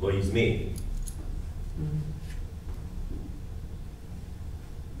 We'll use me.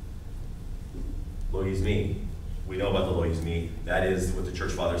 We'll use me. We know about the Loy's me. That is what the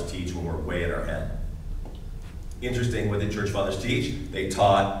church fathers teach when we're way in our head. Interesting what the church fathers teach. They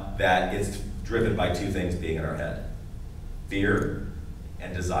taught that it's driven by two things being in our head: fear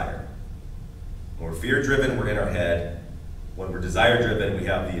and desire. When we're fear-driven, we're in our head. When we're desire-driven, we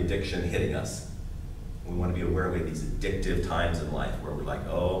have the addiction hitting us. We want to be aware we have these addictive times in life where we're like,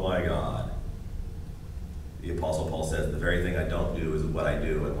 oh my God. The Apostle Paul says, the very thing I don't do is what I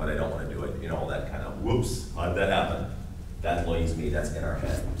do, and what I don't want to do it. All that kind of, whoops, how did that happen? That leads me, that's in our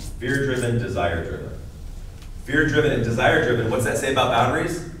head. Fear-driven, desire-driven. Fear-driven and desire-driven, what's that say about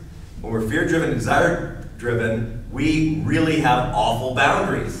boundaries? When we're fear-driven and desire-driven, we really have awful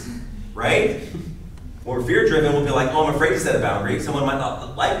boundaries, right? When we're fear-driven, we'll be like, oh, I'm afraid to set a boundary. Someone might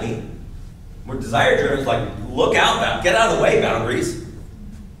not like me. When we're desire-driven, it's like, look out, get out of the way, boundaries.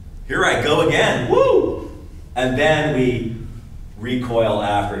 Here I go again, woo! And then we recoil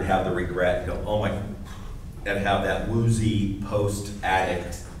after and have the regret and go, oh my, and have that woozy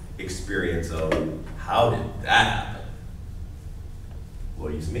post-addict experience of, how did that happen?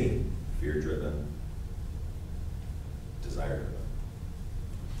 Well, use me, fear-driven, desire-driven.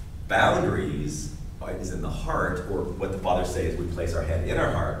 Boundaries is in the heart, or what the fathers say is we place our head in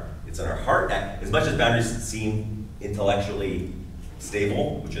our heart. It's in our heart. As much as boundaries seem intellectually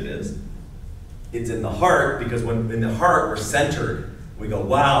stable, which it is, it's in the heart, because when in the heart we're centered. We go,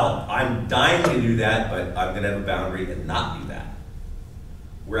 wow, I'm dying to do that, but I'm going to have a boundary and not do that.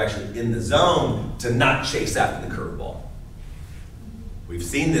 We're actually in the zone to not chase after the curveball. We've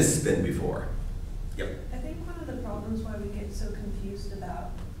seen this spin before. Yep. I think one of the problems why we get so confused about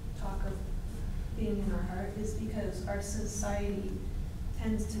talk of being in our heart is because our society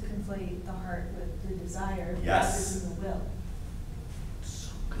tends to conflate the heart with the desire Yes. rather than the will.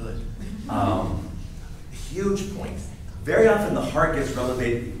 So good. Huge point. Very often the heart gets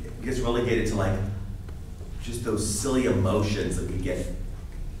relegated to like just those silly emotions that we get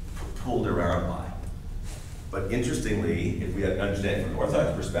pulled around by. But interestingly, if we understand from an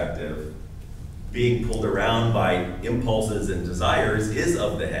Orthodox perspective, being pulled around by impulses and desires is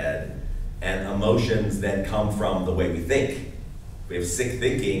of the head, and emotions then come from the way we think. If we have sick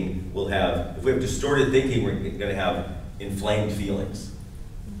thinking, if we have distorted thinking, we're going to have inflamed feelings.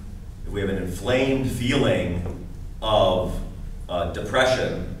 If we have an inflamed feeling of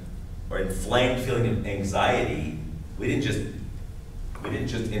depression or inflamed feeling of anxiety, we didn't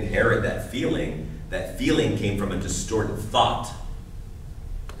just inherit that feeling. That feeling came from a distorted thought.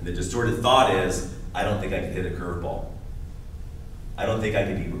 And the distorted thought is, I don't think I can hit a curveball. I don't think I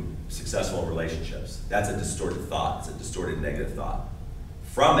can be successful in relationships. That's a distorted thought. It's a distorted negative thought.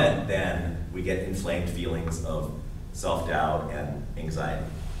 From it, then, we get inflamed feelings of self-doubt and anxiety.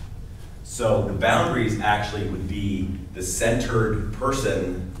 So the boundaries actually would be the centered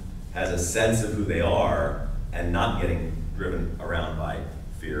person has a sense of who they are and not getting driven around by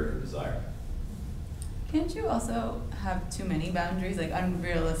fear and desire. Can't you also have too many boundaries, like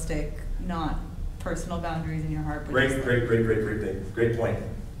unrealistic, not personal boundaries in your heart? But Great point.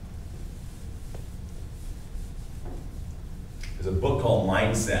 There's a book called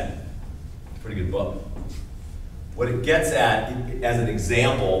Mindset. It's a pretty good book. What it gets at, as an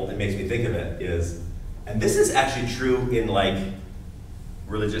example, that makes me think of it is, and this is actually true in like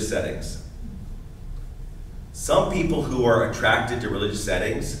religious settings. Some people who are attracted to religious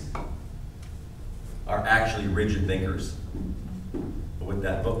settings are actually rigid thinkers. What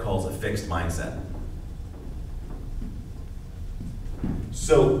that book calls a fixed mindset.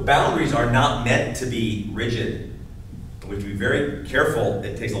 So boundaries are not meant to be rigid. We have to be very careful.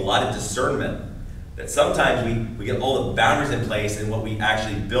 It takes a lot of discernment. That sometimes we get all the boundaries in place and what we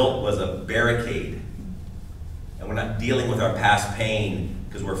actually built was a barricade. And we're not dealing with our past pain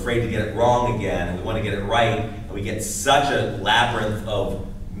because we're afraid to get it wrong again and we want to get it right. And we get such a labyrinth of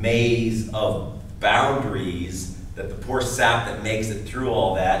maze of boundaries that the poor sap that makes it through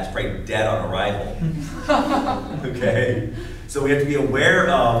all that is probably dead on arrival. Okay? So we have to be aware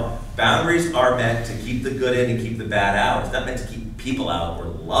of boundaries are meant to keep the good in and keep the bad out. It's not meant to keep people out or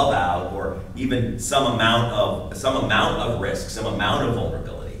love out or even some amount of risk, some amount of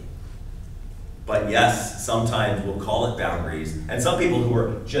vulnerability. But yes, sometimes we'll call it boundaries. And some people who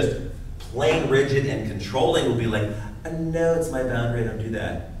are just plain rigid and controlling will be like, no, it's my boundary, I don't do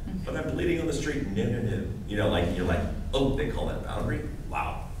that. But I'm bleeding on the street, no. You know, like you're like, oh, they call that a boundary?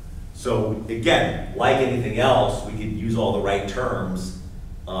 Wow. So again, like anything else, we could use all the right terms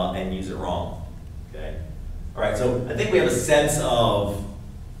and use it wrong, okay? All right, so I think we have a sense of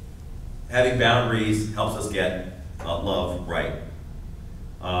having boundaries helps us get love right.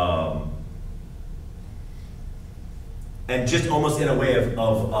 And just almost in a way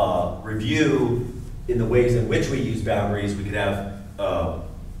of review in the ways in which we use boundaries, we could have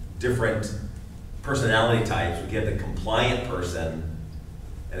different personality types. We could have the compliant person,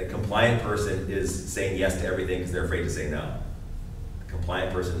 and a compliant person is saying yes to everything because they're afraid to say no. A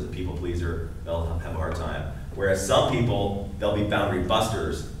compliant person is a people pleaser, they'll have a hard time. Whereas some people, they'll be boundary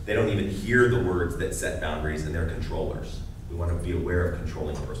busters. They don't even hear the words that set boundaries, and they're controllers. We want to be aware of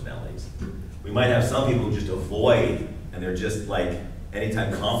controlling personalities. We might have some people who just avoid, and they're just like,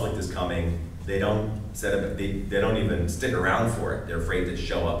 anytime conflict is coming, they don't they don't even stick around for it. They're afraid to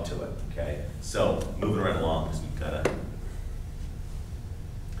show up to it, okay? So, moving right along, because we've got to.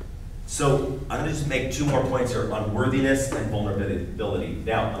 So, I'm going to just make two more points here on worthiness and vulnerability.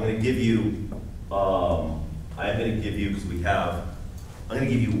 Now, I'm going to give you, I'm going to give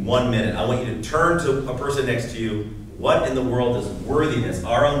you 1 minute. I want you to turn to a person next to you. What in the world does worthiness,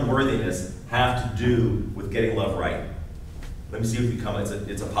 our own worthiness, have to do with getting love right? Let me see if we come,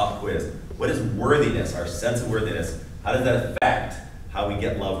 it's a pop quiz. What is worthiness, our sense of worthiness? How does that affect how we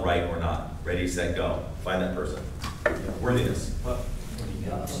get love right or not? Ready, set, go. Find that person. Worthiness. So,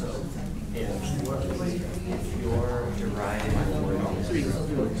 if you're deriving from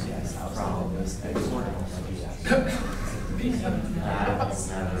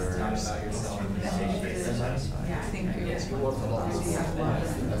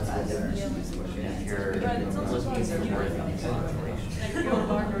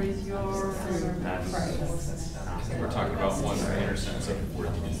We're talking about one inner sense of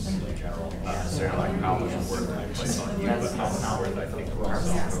worthiness in general, not necessarily like how much worth I place on you, but how much worth I think of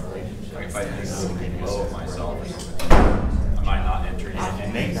myself. Like if I think of worthiness of myself, I might not enter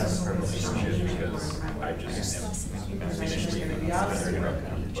and make that a purpose. Because I just am initially put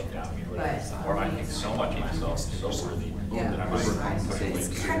down here, or I think so much of myself, so worthy, that I might put away.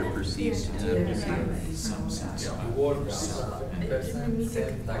 It's kind of perceived to be some sense of self-respect. Those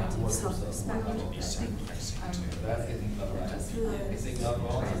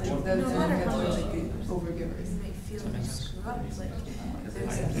No matter how much overgivers. you may feel like screw up, like,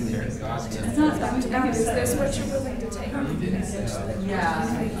 It's not that much there's what you're willing to take.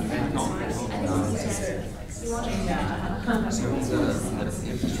 Yeah. You want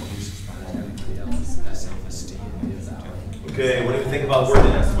Okay, what do we think about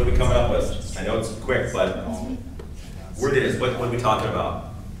worthiness? What are we coming up with? I know it's quick, but worthiness, what are we talking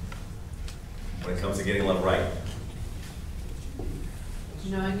about when it comes to getting love right?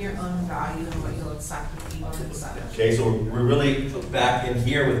 Knowing your own value and what you'll accept and what you won't accept. Okay, so we're really back in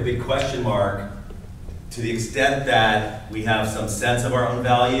here with a big question mark. To the extent that we have some sense of our own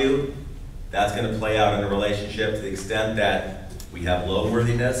value, that's going to play out in a relationship. To the extent that we have low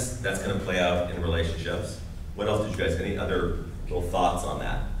worthiness, that's going to play out in relationships. What else did you guys, any other little thoughts on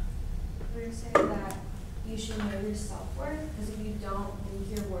that? We're saying that you should know your self-worth, because if you don't think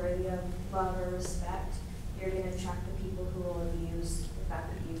you're worthy of love or respect, you're going to attract the people who will abuse the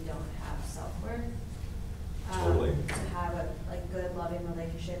fact that you don't have self-worth. Totally. To have a good, loving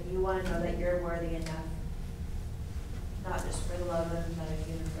relationship, you want to know that you're worthy enough, not just for the love of another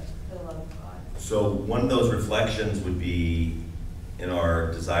human, but for the love of God. So one of those reflections would be in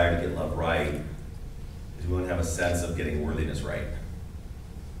our desire to get love right, is we want to have a sense of getting worthiness right.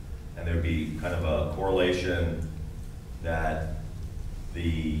 And there'd be kind of a correlation that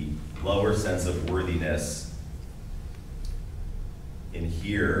the lower sense of worthiness in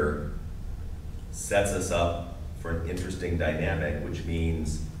here sets us up for an interesting dynamic, which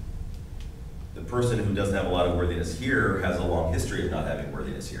means the person who doesn't have a lot of worthiness here has a long history of not having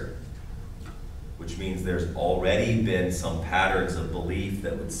worthiness here, which means there's already been some patterns of belief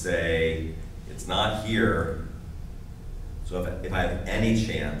that would say, it's not here, so if I have any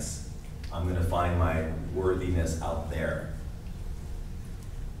chance, I'm going to find my worthiness out there.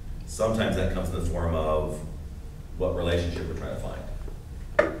 Sometimes that comes in the form of what relationship we're trying to find.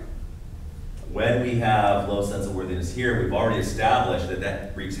 When we have low sense of worthiness here, we've already established that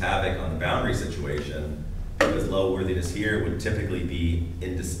that wreaks havoc on the boundary situation, because low worthiness here would typically be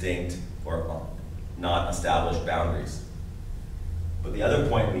indistinct or not established boundaries. But the other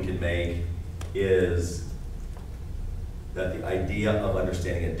point we can make is that the idea of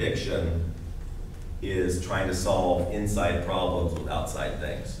understanding addiction is trying to solve inside problems with outside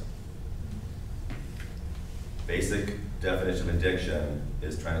things. Basic definition of addiction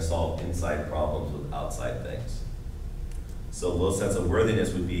is trying to solve inside problems with outside things. So low sense of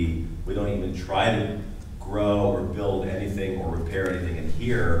worthiness would be, we don't even try to grow or build anything or repair anything in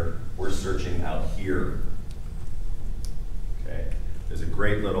here, we're searching out here. Okay, there's a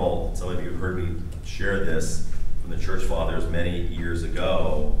great little, some of you have heard me share this from the church fathers many years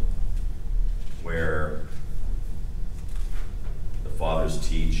ago, where the fathers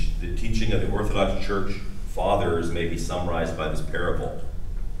teach, the teaching of the Orthodox Church fathers may be summarized by this parable.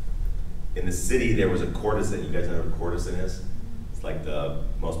 In the city, there was a courtesan. You guys know what a courtesan is? It's like the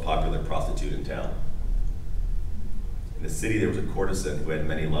most popular prostitute in town. In the city, there was a courtesan who had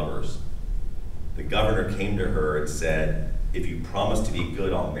many lovers. The governor came to her and said, if you promise to be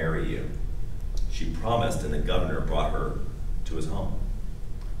good, I'll marry you. She promised, and the governor brought her to his home.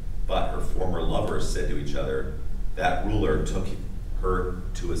 But her former lovers said to each other, that ruler took her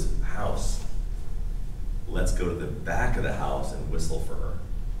to his house. Let's go to the back of the house and whistle for her.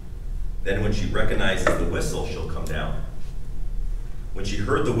 Then when she recognizes the whistle, she'll come down. When she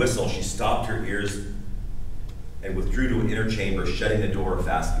heard the whistle, she stopped her ears and withdrew to an inner chamber, shutting the door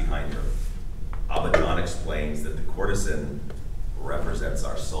fast behind her. Abba John explains that the courtesan represents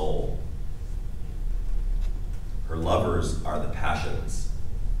our soul. Her lovers are the passions.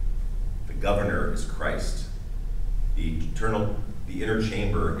 The governor is Christ. The inner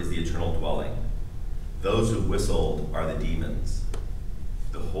chamber is the eternal dwelling. Those who whistled are the demons.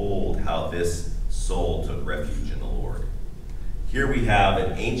 Behold how this soul took refuge in the Lord. Here we have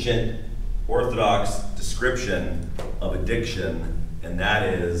an ancient Orthodox description of addiction, and that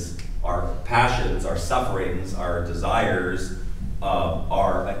is our passions, our sufferings, our desires,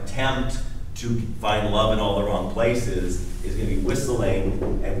 our attempt to find love in all the wrong places is going to be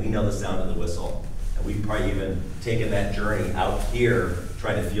whistling, and we know the sound of the whistle. And we've probably even taken that journey out here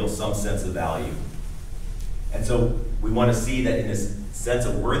trying to feel some sense of value. And so we want to see that in this sense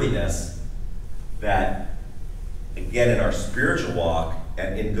of worthiness, that again in our spiritual walk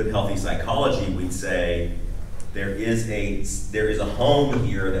and in good healthy psychology, we'd say there is a home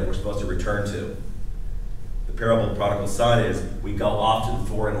here that we're supposed to return to. The parable of the prodigal son is we go off to the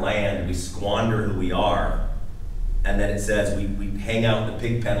foreign land, we squander who we are, and then it says we hang out in the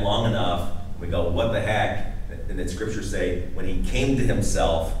pig pen long enough, and we go, what the heck? And then scriptures say, when he came to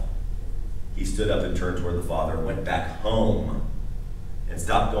himself, he stood up and turned toward the Father and went back home and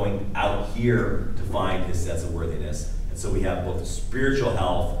stopped going out here to find his sense of worthiness. And so we have both the spiritual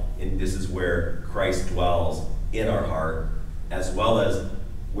health, and this is where Christ dwells in our heart, as well as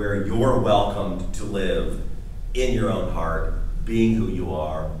where you're welcomed to live in your own heart, being who you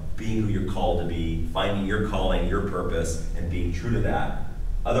are, being who you're called to be, finding your calling, your purpose, and being true to that.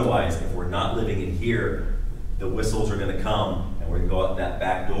 Otherwise, if we're not living in here, the whistles are going to come, and we're going to go out that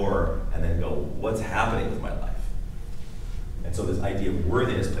back door and then go, what's happening with my life? And so this idea of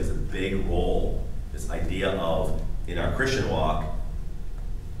worthiness plays a big role. This idea of, in our Christian walk,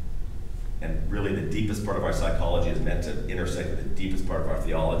 and really the deepest part of our psychology is meant to intersect with the deepest part of our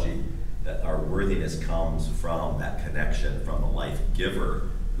theology, that our worthiness comes from that connection, from the life giver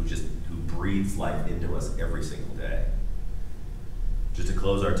who breathes life into us every single day. Just to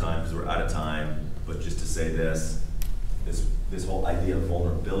close our time, because we're out of time, but just to say this whole idea of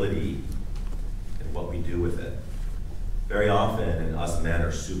vulnerability and what we do with it. Very often, and us men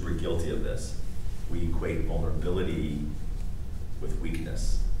are super guilty of this, we equate vulnerability with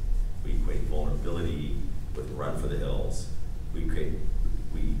weakness. We equate vulnerability with run for the hills. We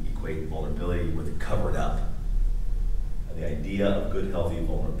equate vulnerability with covered up. And the idea of good, healthy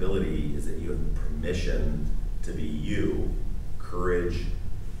vulnerability is that you have permission to be you, courage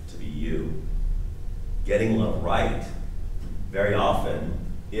to be you. Getting love right very often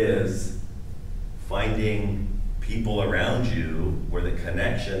is finding people around you where the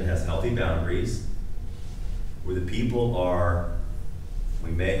connection has healthy boundaries, where the people are,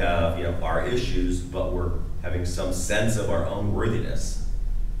 we may have, our issues, but we're having some sense of our own worthiness.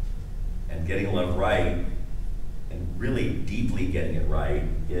 And getting love right, and really deeply getting it right,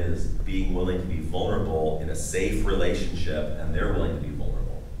 is being willing to be vulnerable in a safe relationship, and they're willing to be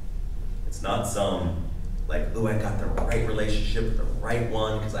vulnerable. It's not some, like, oh, I got the right relationship with the right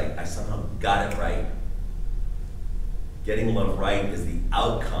one because I somehow got it right. Getting love right is the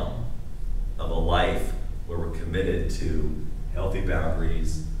outcome of a life where we're committed to healthy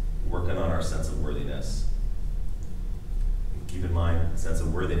boundaries, working on our sense of worthiness. And keep in mind, sense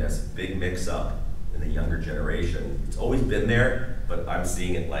of worthiness, big mix-up in the younger generation. It's always been there, but I'm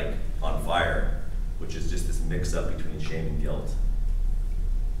seeing it like on fire, which is just this mix-up between shame and guilt.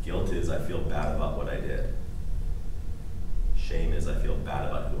 Guilt is I feel bad about what I did. Shame is I feel bad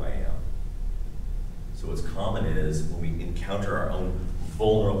about who I am. So what's common is when we encounter our own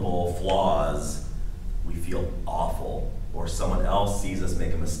vulnerable flaws, we feel awful, or someone else sees us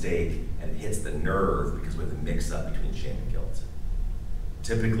make a mistake and it hits the nerve because we're the mix-up between shame and guilt.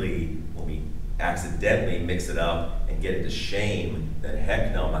 Typically, when we accidentally mix it up and get into shame, then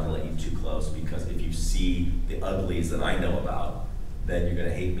heck no, I'm not gonna let you too close, because if you see the uglies that I know about, then you're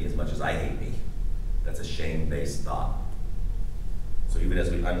gonna hate me as much as I hate me. That's a shame-based thought. So even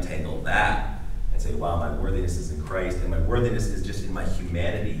as we untangle that and say, wow, my worthiness is in Christ, and my worthiness is just in my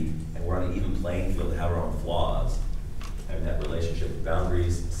humanity, and we're on an even playing field to have our own flaws, having that relationship with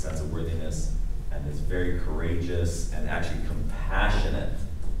boundaries, sense of worthiness, and this very courageous and actually compassionate.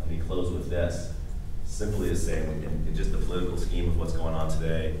 Let me close with this. Simply to say, in just the political scheme of what's going on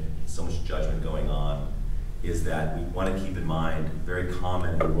today, so much judgment going on, is that we want to keep in mind, very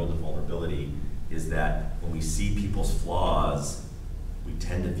common in the world of vulnerability, is that when we see people's flaws, we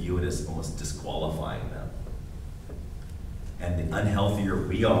tend to view it as almost disqualifying them. And the unhealthier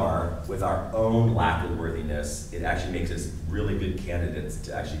we are with our own lack of worthiness, it actually makes us really good candidates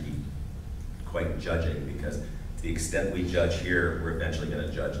to actually be quite judging, because to the extent we judge here, we're eventually going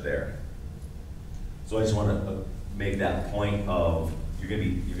to judge there. So I just want to make that point of you're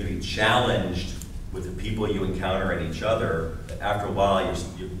going to be challenged with the people you encounter in each other, that after a while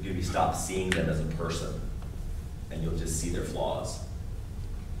you're going to stop seeing them as a person, and you'll just see their flaws.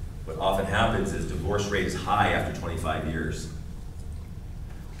 What often happens is divorce rate is high after 25 years,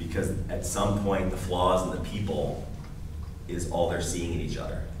 because at some point the flaws in the people is all they're seeing in each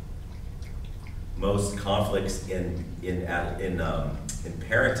other. Most conflicts in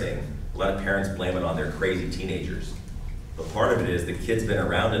parenting, a lot of parents blame it on their crazy teenagers. But part of it is the kid's been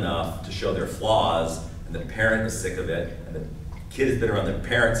around enough to show their flaws, and the parent is sick of it, and the kid has been around their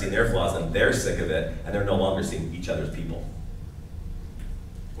parents seeing their flaws, and they're sick of it, and they're no longer seeing each other's people.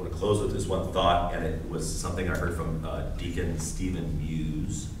 I want to close with this one thought, and it was something I heard from Deacon Stephen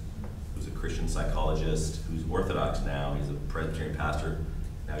Muse, who's a Christian psychologist, who's Orthodox now. He's a Presbyterian pastor.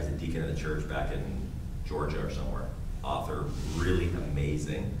 Now he's a deacon in the church back in Georgia or somewhere, author, really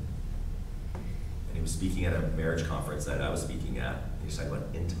amazing. And he was speaking at a marriage conference that I was speaking at. He was talking about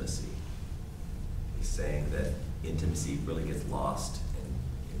intimacy. He's saying that intimacy really gets lost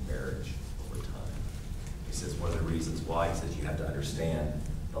in marriage over time. He says one of the reasons why, he says you have to understand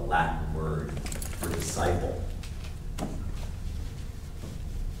the Latin word for disciple. And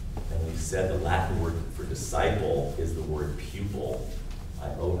we said the Latin word for disciple is the word pupil.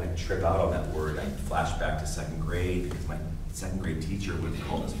 I trip out on that word. I flash back to second grade because my second grade teacher would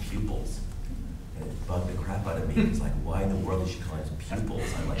call us pupils. And it bugged the crap out of me. It's like, why in the world is she calling us pupils?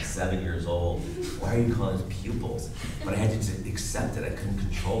 I'm like 7 years old. Why are you calling us pupils? But I had to just accept it. I couldn't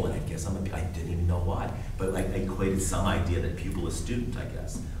control it, I guess. I didn't even know why. But like, I equated some idea that pupil is student, I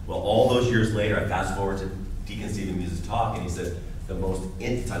guess. Well, all those years later, I fast forward to Deacon Stephen Muse's talk, and he says, talking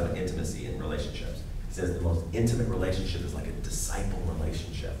about intimacy in relationships. He says the most intimate relationship is like a disciple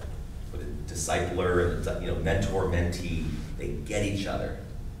relationship, with a discipler and mentor-mentee. They get each other.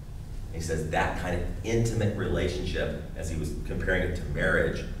 And he says that kind of intimate relationship, as he was comparing it to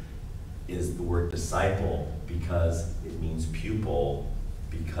marriage, is the word disciple because it means pupil,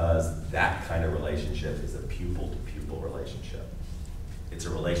 because that kind of relationship is a pupil-to-pupil relationship. It's a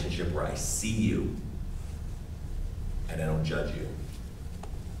relationship where I see you and I don't judge you.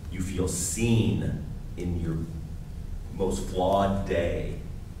 You feel seen in your most flawed day.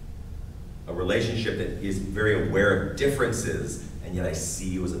 A relationship that is very aware of differences, and yet I see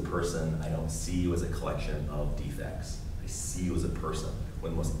you as a person. I don't see you as a collection of defects. I see you as a person.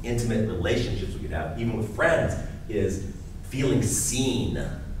 One of the most intimate relationships we could have, even with friends, is feeling seen.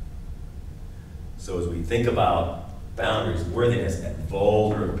 So as we think about boundaries, worthiness, and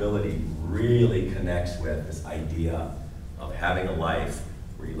vulnerability really connects with this idea of having a life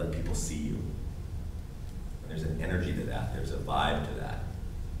where you let people see you. And there's an energy to that. There's a vibe to that.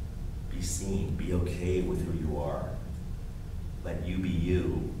 Be seen. Be okay with who you are. Let you be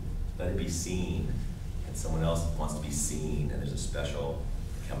you. Let it be seen. And someone else wants to be seen, and there's a special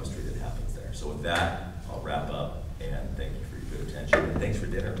chemistry that happens there. So with that, I'll wrap up, and thank you for your good attention, and thanks for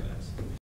dinner, guys.